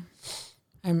yeah,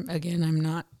 I'm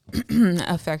not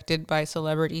affected by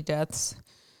celebrity deaths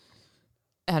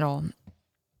at all.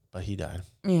 But he died.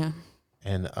 Yeah.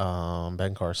 And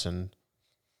Ben Carson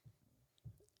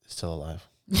is still alive.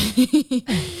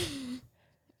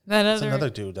 That That's another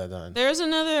dude that died.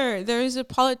 There's a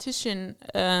politician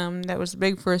that was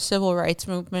big for a civil rights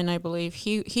movement, I believe.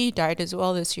 He died as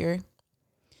well this year.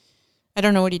 I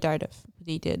don't know what he died of, but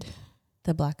he did.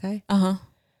 The black guy? Uh-huh.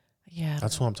 Yeah.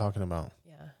 That's who I'm talking about.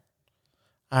 Yeah.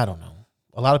 I don't know.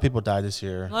 A lot of people died this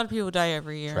year. A lot of people die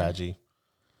every year. Tragedy.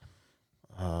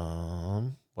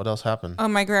 What else happened? Oh,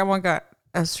 my grandma got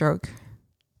a stroke.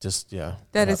 Just yeah.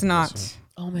 That what is happened this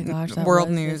not Oh my gosh. That world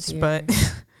was news, this year.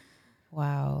 but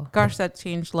Wow. gosh, that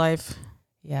changed life.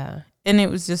 Yeah. And it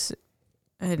was just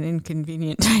an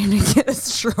inconvenient time to get a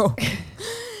stroke,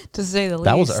 to say the least.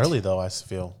 That was early though. I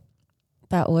feel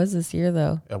That was this year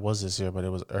though. it was this year, but it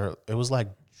was early. It was like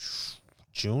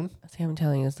June. I think I'm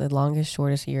telling you, it's the longest,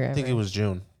 shortest year ever. I think it was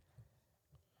June.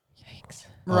 Yikes.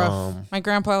 Rough. My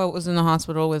grandpa was in the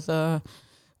hospital with a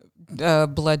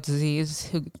blood disease,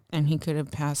 and he could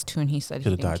have passed too, and he said Could he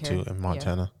have didn't died care. too in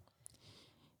Montana.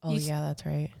 Oh He's- yeah, that's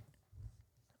right.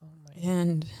 Oh my.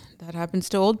 And that happens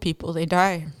to old people. They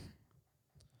die.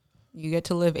 You get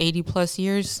to live 80 plus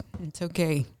years. It's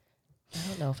okay. I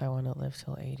don't know if I want to live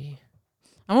till 80.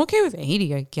 I'm okay with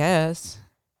 80, I guess.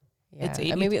 Yeah. It's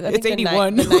 80. Maybe, I It's think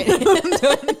 81.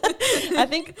 I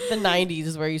think the 90s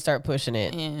is where you start pushing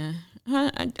it. Yeah.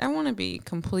 I want to be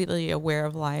completely aware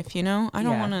of life, you know? I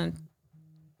don't want to.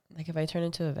 Like, if I turn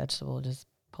into a vegetable, just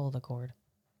pull the cord.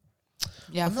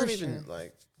 Yeah, I'm for not sure. even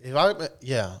like,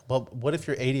 but what if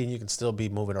you're 80 and you can still be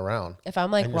moving around? If I'm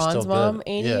like And you're still Ron's mom, good.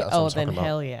 80, Yeah, that's what I'm then talking about.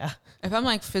 hell yeah. If I'm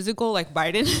like physical, like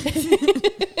Biden.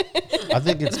 I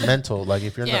think it's mental. Like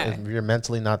if you're Yeah. not, if you're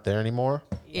mentally not there anymore,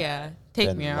 Yeah. Take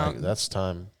then, me out. Like, that's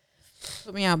time.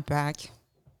 Put me out back.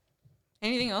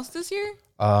 Anything else this year?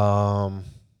 The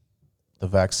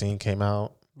vaccine came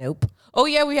out. Nope. Oh,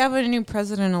 yeah, we have a new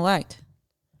president-elect.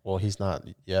 Well, he's not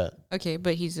yet. Okay,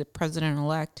 but he's a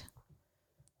president-elect.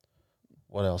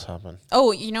 What else happened?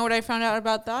 Oh, you know what I found out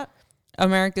about that?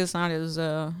 America's not as,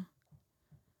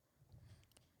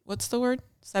 what's the word?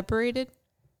 Separated?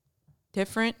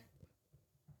 Different?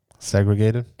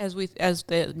 Segregated. As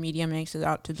the media makes it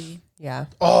out to be. Yeah.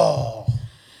 Oh,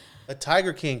 the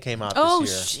Tiger King came out Oh,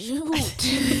 this year.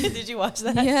 shoot. Did you watch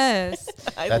that? Yes.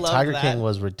 I That love Tiger that. King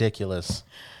was ridiculous.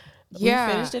 We Yeah.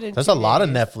 finished it in There's 2 a lot of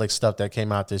days. Netflix stuff that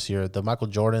came out this year. The Michael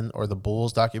Jordan or the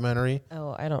Bulls documentary.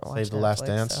 Oh, I don't watch Save the Last Netflix,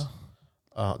 Dance.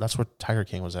 so. That's where Tiger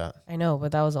King was at. I know,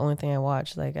 but that was the only thing I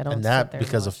watched. Like, I don't. And sit that there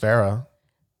because and of Farrah.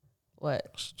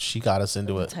 what? She got us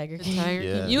into The it. Tiger The King. Tiger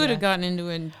Yeah. King. You would have Yeah. gotten into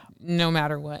it no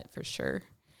matter what, for sure.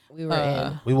 We were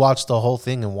in. We watched the whole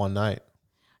thing in one night.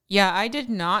 Yeah, I did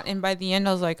not. And by the end,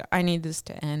 I was like, I need this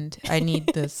to end. I need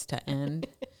this to end.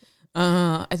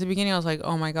 At the beginning, I was like,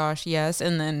 oh my gosh, yes.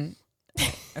 And then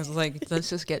I was like, let's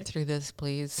just get through this,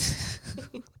 please.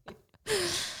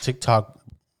 TikTok,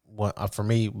 for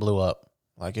me, blew up.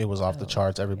 Like it was off the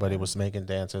charts. Everybody was making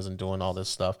dances and doing all this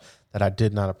stuff that I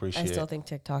did not I appreciate. still think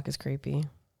TikTok is creepy.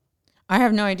 I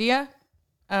have no idea.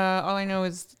 All I know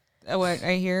is what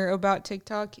I hear about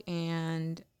TikTok.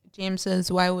 And James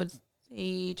says, why would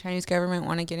the Chinese government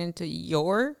want to get into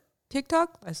your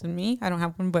TikTok? As in me, I don't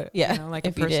have one, but Yeah, you know, like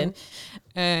if a you person. did.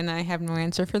 And I have no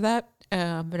answer for that.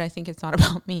 But I think it's not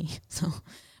about me. So,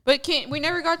 but we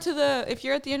never got to the. If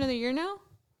you're at the end of the year now.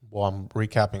 Well, I'm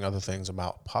recapping other things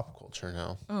about pop culture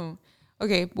now. Oh,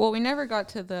 okay. Well, we never got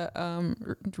to the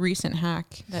recent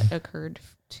hack that occurred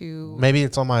to. Maybe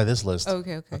it's on this list.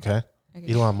 Okay. Okay.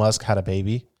 Okay. Elon Musk had a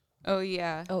baby. Oh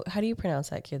yeah. Oh, how do you pronounce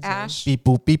that kid's Ash. Beep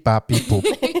boop beep bop beep boop.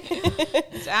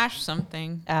 It's Ash something.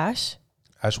 name? Ash?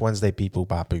 Ash Wednesday beep boop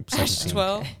bop beep. Ash 17.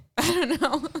 12. I don't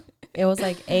know. It was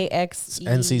like It's AX.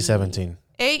 NC 17.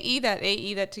 AE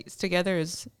that together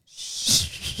is.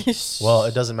 Well,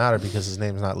 it doesn't matter because his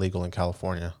name's not legal in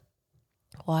California.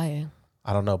 Why?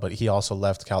 I don't know, but he also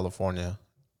left California.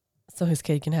 So his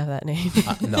kid can have that name.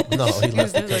 No, he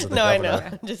left because of the No, I governor.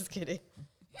 know. I'm just kidding.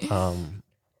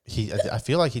 I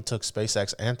feel like he took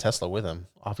SpaceX and Tesla with him.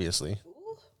 Obviously,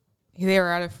 They were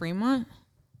out of Fremont.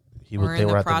 they Or in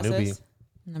were the at the process? newbie.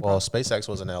 In the Well, SpaceX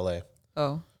was in LA,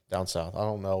 Oh. down south. I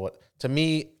don't know what. To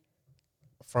me,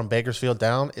 from Bakersfield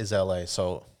down is LA,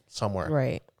 so somewhere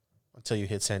Right. until you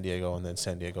hit San Diego, and then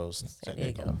San Diego's San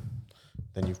Diego. Diego.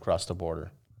 Then you've crossed the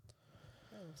border.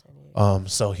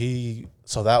 So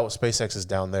that was SpaceX is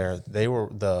down there.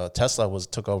 The Tesla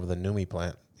took over the NUMMI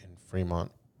plant in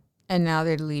Fremont. And now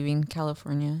they're leaving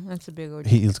California. That's a big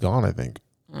ordeal. He's gone, I think.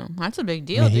 Oh, that's a big I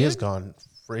deal, mean, he dude. is gone.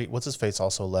 What's his face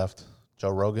also left? Joe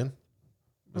Rogan,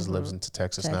 who lives in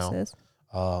Texas Texas.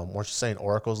 now. Weren't you saying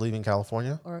Oracle's leaving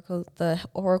California? The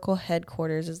Oracle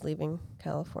headquarters is leaving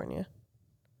California.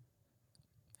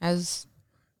 I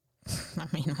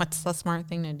mean, what's the smart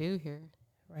thing to do here?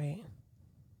 Right.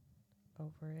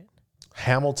 Over it.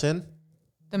 Hamilton,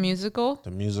 The musical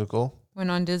the musical, went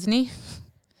on Disney.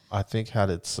 I think had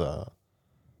its.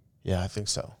 Yeah, I think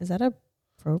so. Is that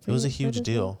appropriate? It was a for huge this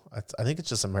deal. I think it's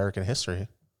just American history.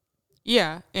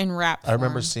 Yeah, in rap. I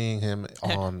remember form. seeing him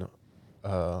on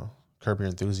Curb Your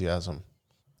Enthusiasm.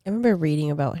 I remember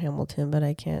reading about Hamilton, but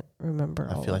I can't remember.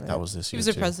 I all feel like of that it. was this He year was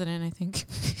a too. president, I think.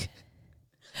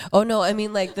 Oh no, I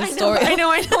mean like the story. I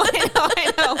know.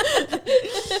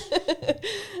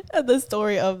 The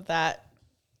story of that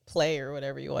play or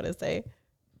whatever you want to say.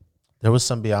 There was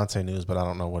some Beyonce news, but I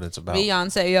don't know what it's about.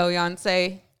 Beyonce,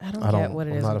 Beyonce. I don't I get don't. what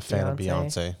it I'm is. not a with fan of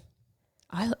Beyonce.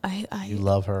 I You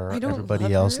love her. I don't Everybody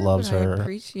love else her, loves but her. I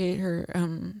appreciate her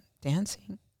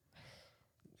dancing.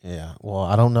 Yeah. Well,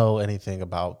 I don't know anything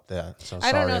about that. So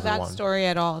I don't know everyone. that story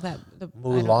at all.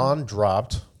 Mulan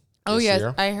dropped. Oh this yes,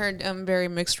 year. I heard very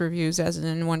mixed reviews. As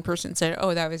in, one person said,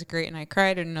 "Oh, that was great," and I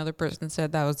cried, and another person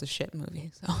said that was a shit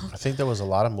movie. So I think there was a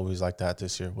lot of movies like that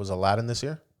this year. Was Aladdin this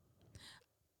year?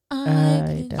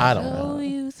 I don't know.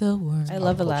 You the world. I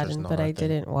love Pop culture's Aladdin, not but our I thing.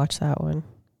 didn't watch that one.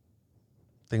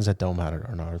 Things that don't matter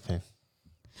are not our thing.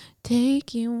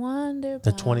 Take you wonder.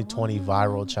 The 2020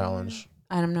 viral challenge.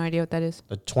 I have no idea what that is.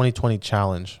 The 2020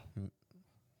 challenge.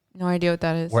 No idea what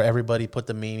that is. Where everybody put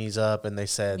the memes up and they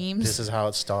said, Memes? this is how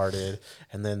it started.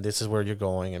 And then this is where you're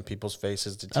going. And people's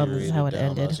faces deteriorated how it down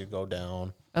ended. as you go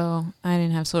down. Oh, I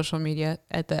didn't have social media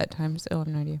at that time, so I have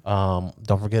no idea.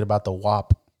 Don't forget about the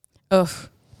WAP. Ugh.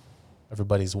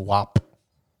 Everybody's WAP.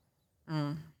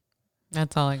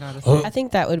 That's all I got to say. I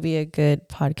think that would be a good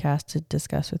podcast to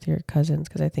discuss with your cousins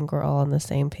because I think we're all on the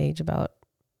same page about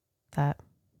that.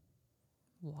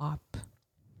 WAP.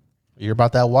 You're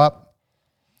about that WAP?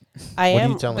 I What are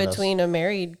you am telling us? between a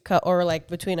married or like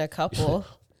between a couple,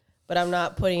 but I'm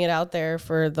not putting it out there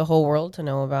for the whole world to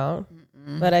know about.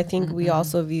 But I think we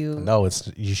also view No,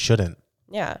 you shouldn't.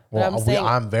 yeah. But Well, I'm saying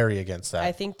I'm very against that.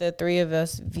 I think the three of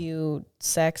us view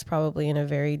sex probably in a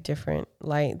very different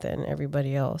light than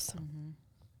everybody else.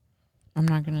 I'm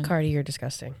not going to. Cardi, you're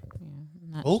disgusting.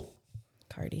 Who?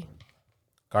 Cardi.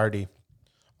 Cardi.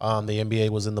 The NBA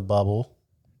was in the bubble.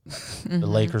 The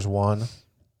Lakers won.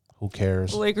 Who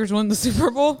cares? The Lakers won the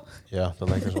Super Bowl. Yeah, the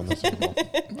Lakers won the Super Bowl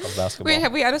of basketball. Wait,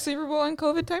 have we had a Super Bowl in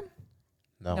COVID time?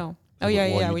 No. Oh, yeah,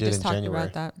 Well, yeah. you We did just in talked January.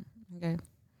 about that. Okay.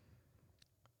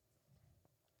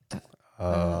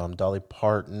 Dolly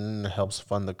Parton helps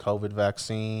fund the COVID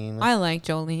vaccine. I like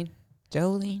Jolene.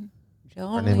 Jolene.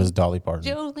 Her name is Dolly Parton.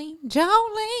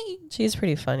 Jolene. She's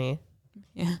pretty funny.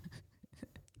 Yeah.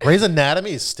 Grey's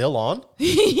Anatomy is still on?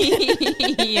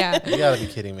 Yeah. You gotta be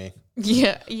kidding me.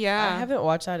 Yeah. I Yeah. haven't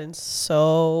watched that in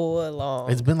so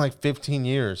long. It's been like 15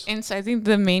 years. And so I think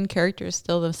the main character is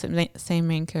still the same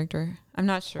main character. I'm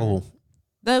not sure. Oh,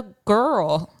 The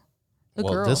girl. The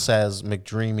well, girl. this says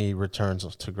McDreamy returns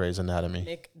to Grey's Anatomy.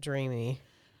 Nick Dreamy.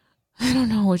 I don't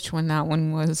know which one that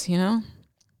one was, you know?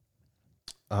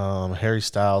 Harry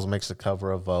Styles makes the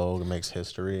cover of Vogue and makes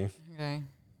history. Okay.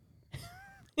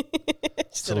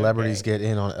 Celebrities get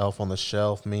in on Elf on the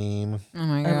Shelf meme. Oh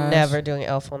my gosh. I'm never doing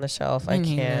Elf on the Shelf. I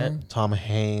Me can't. neither. Tom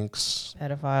Hanks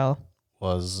Pedophile.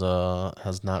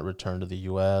 has not returned to the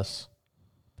U.S.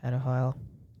 Pedophile.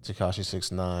 Tekashi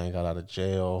 6ix9ine got out of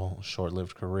jail,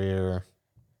 short-lived career.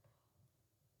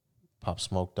 Pop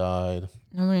Smoke died.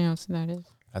 Nobody knows who that is.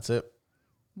 That's it.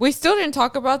 We still didn't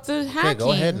talk about the hacking. Okay,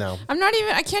 go ahead now. I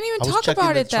can't even I was talk checking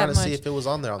about it trying that to much. see if it was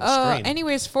on there on the screen.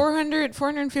 Anyways,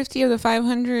 450 of the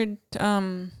 500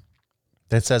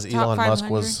 It says Top Elon Musk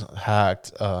was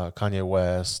hacked. Kanye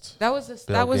West. that was the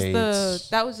Bill that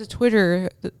was Gates. the Twitter.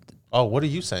 Oh, what are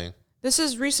you saying? This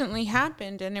has recently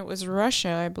happened, and it was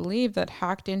Russia, I believe, that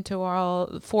hacked into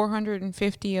all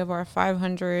 450 of our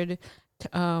 500.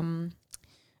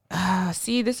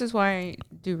 See, this is why I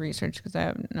do research because I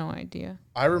have no idea.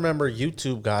 I remember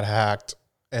YouTube got hacked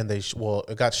and it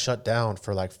got shut down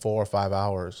for like 4 or 5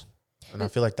 hours. And I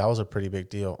feel like that was a pretty big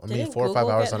deal. I mean, Didn't 4 or 5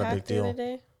 Google hours get not a big hacked the other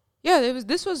deal. day? Yeah,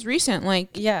 this was recent. Like,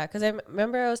 Yeah, because I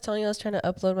remember I was telling you I was trying to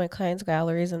upload my clients'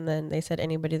 galleries, and then they said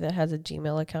anybody that has a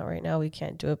Gmail account right now, we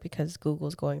can't do it because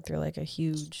Google's going through like a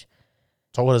huge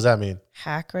So what does that mean?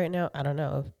 hack right now. I don't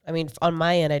know. I mean, on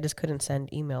my end, I just couldn't send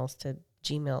emails to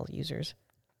Gmail users.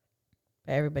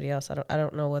 But everybody else, I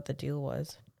don't know what the deal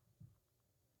was.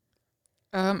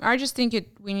 I just think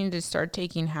we need to start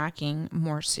taking hacking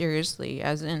more seriously,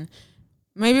 as in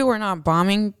maybe we're not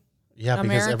bombing. Yeah, because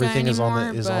America everything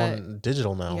anymore, is but- on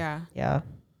digital now. Yeah. Yeah.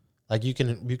 Like you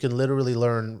can literally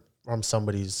learn from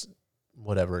somebody's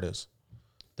whatever it is.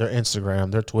 Their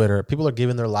Instagram, their Twitter. People are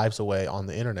giving their lives away on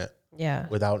the internet Yeah.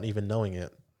 without even knowing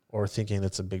it or thinking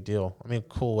it's a big deal. I mean,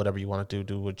 cool, whatever you want to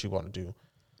do what you want to do.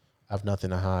 I have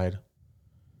nothing to hide.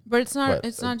 But it's not. But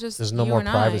It's not just. there's no you more and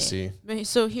I. privacy. But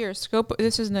so here, scope.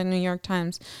 This is the New York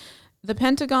Times. The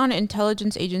Pentagon,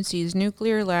 intelligence agencies,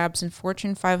 nuclear labs, and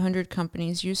Fortune 500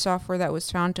 companies use software that was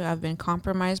found to have been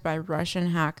compromised by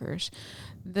Russian hackers.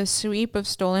 The sweep of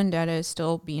stolen data is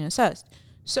still being assessed.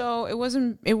 So it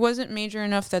wasn't major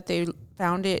enough that they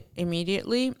found it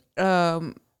immediately.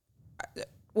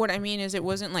 What I mean is, it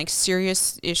wasn't like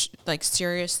serious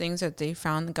things that they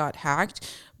found got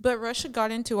hacked, but Russia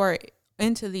got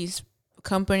into these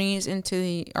companies,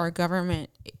 our government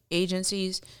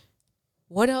agencies.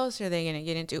 What else are they going to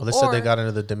get into? Well, they said they got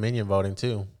into the Dominion voting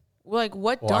too. Like,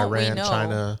 what Well, don't Iran, we know?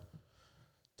 China,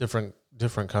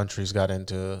 different countries got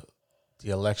into the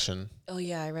election, Oh,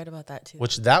 yeah. I read about that too.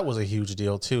 which that was a huge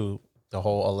deal too. The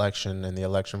whole election and the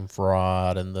election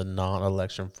fraud and the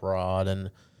non-election fraud and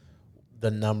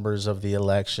the numbers of the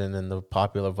election and the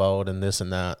popular vote and this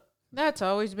and that. That's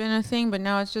always been a thing, but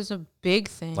now it's just a big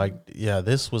thing. Like, yeah,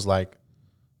 this was like,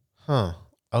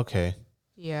 okay.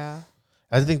 yeah.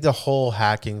 I think the whole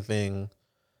hacking thing,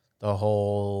 the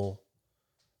whole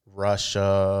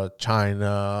Russia,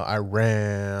 China,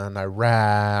 Iran,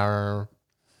 Iraq,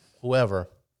 whoever,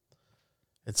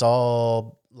 it's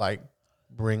all like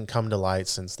come to light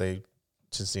since they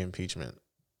since the impeachment.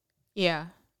 Yeah.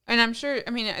 And I'm sure,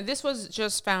 I mean, this was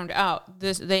just found out.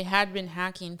 They had been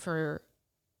hacking for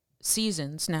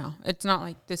seasons now. It's not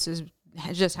like this is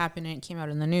just happened and it came out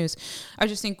in the news. I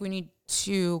just think we need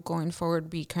to, going forward,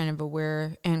 be kind of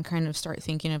aware and kind of start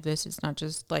thinking of this. It's not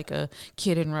just like a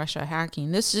kid in Russia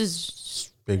hacking. This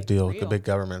is big deal. real. The big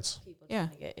governments. People Yeah.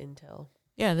 trying to get intel.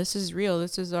 Yeah, this is real.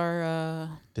 This is our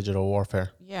Digital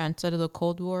warfare. yeah, instead of the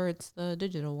Cold War, it's the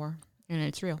digital war. And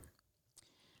it's real.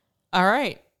 All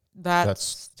right.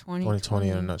 That's 2020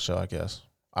 in a nutshell, I guess.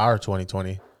 Our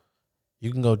 2020.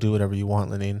 You can go do whatever you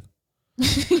want, Lenine.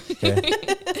 Okay?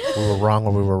 We were wrong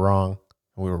when we were wrong.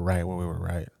 And we were right when we were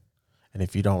right. And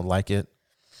if you don't like it,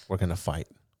 we're going to fight.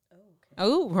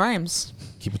 Oh, rhymes.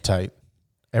 Keep it tight.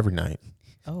 Every night.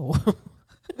 Oh.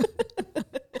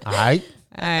 All right?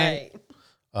 All right.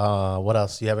 What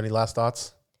else? You have any last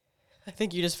thoughts? I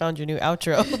think you just found your new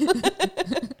outro.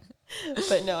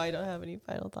 But no, I don't have any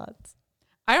final thoughts.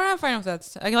 I don't have final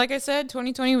thoughts. Like I said,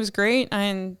 2020 was great.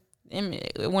 And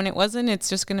when it wasn't, it's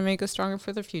just going to make us stronger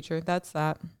for the future. That's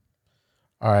that.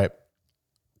 All right.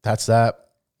 That's that.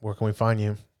 Where can we find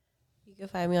you? You can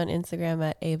find me on Instagram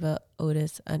at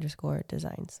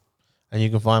AvaOtis_designs. And you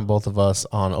can find both of us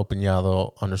on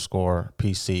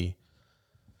OpenYalo_PC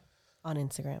On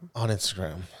Instagram. on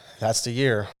Instagram. That's the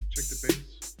year. Check the bass.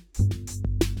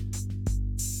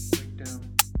 Break down.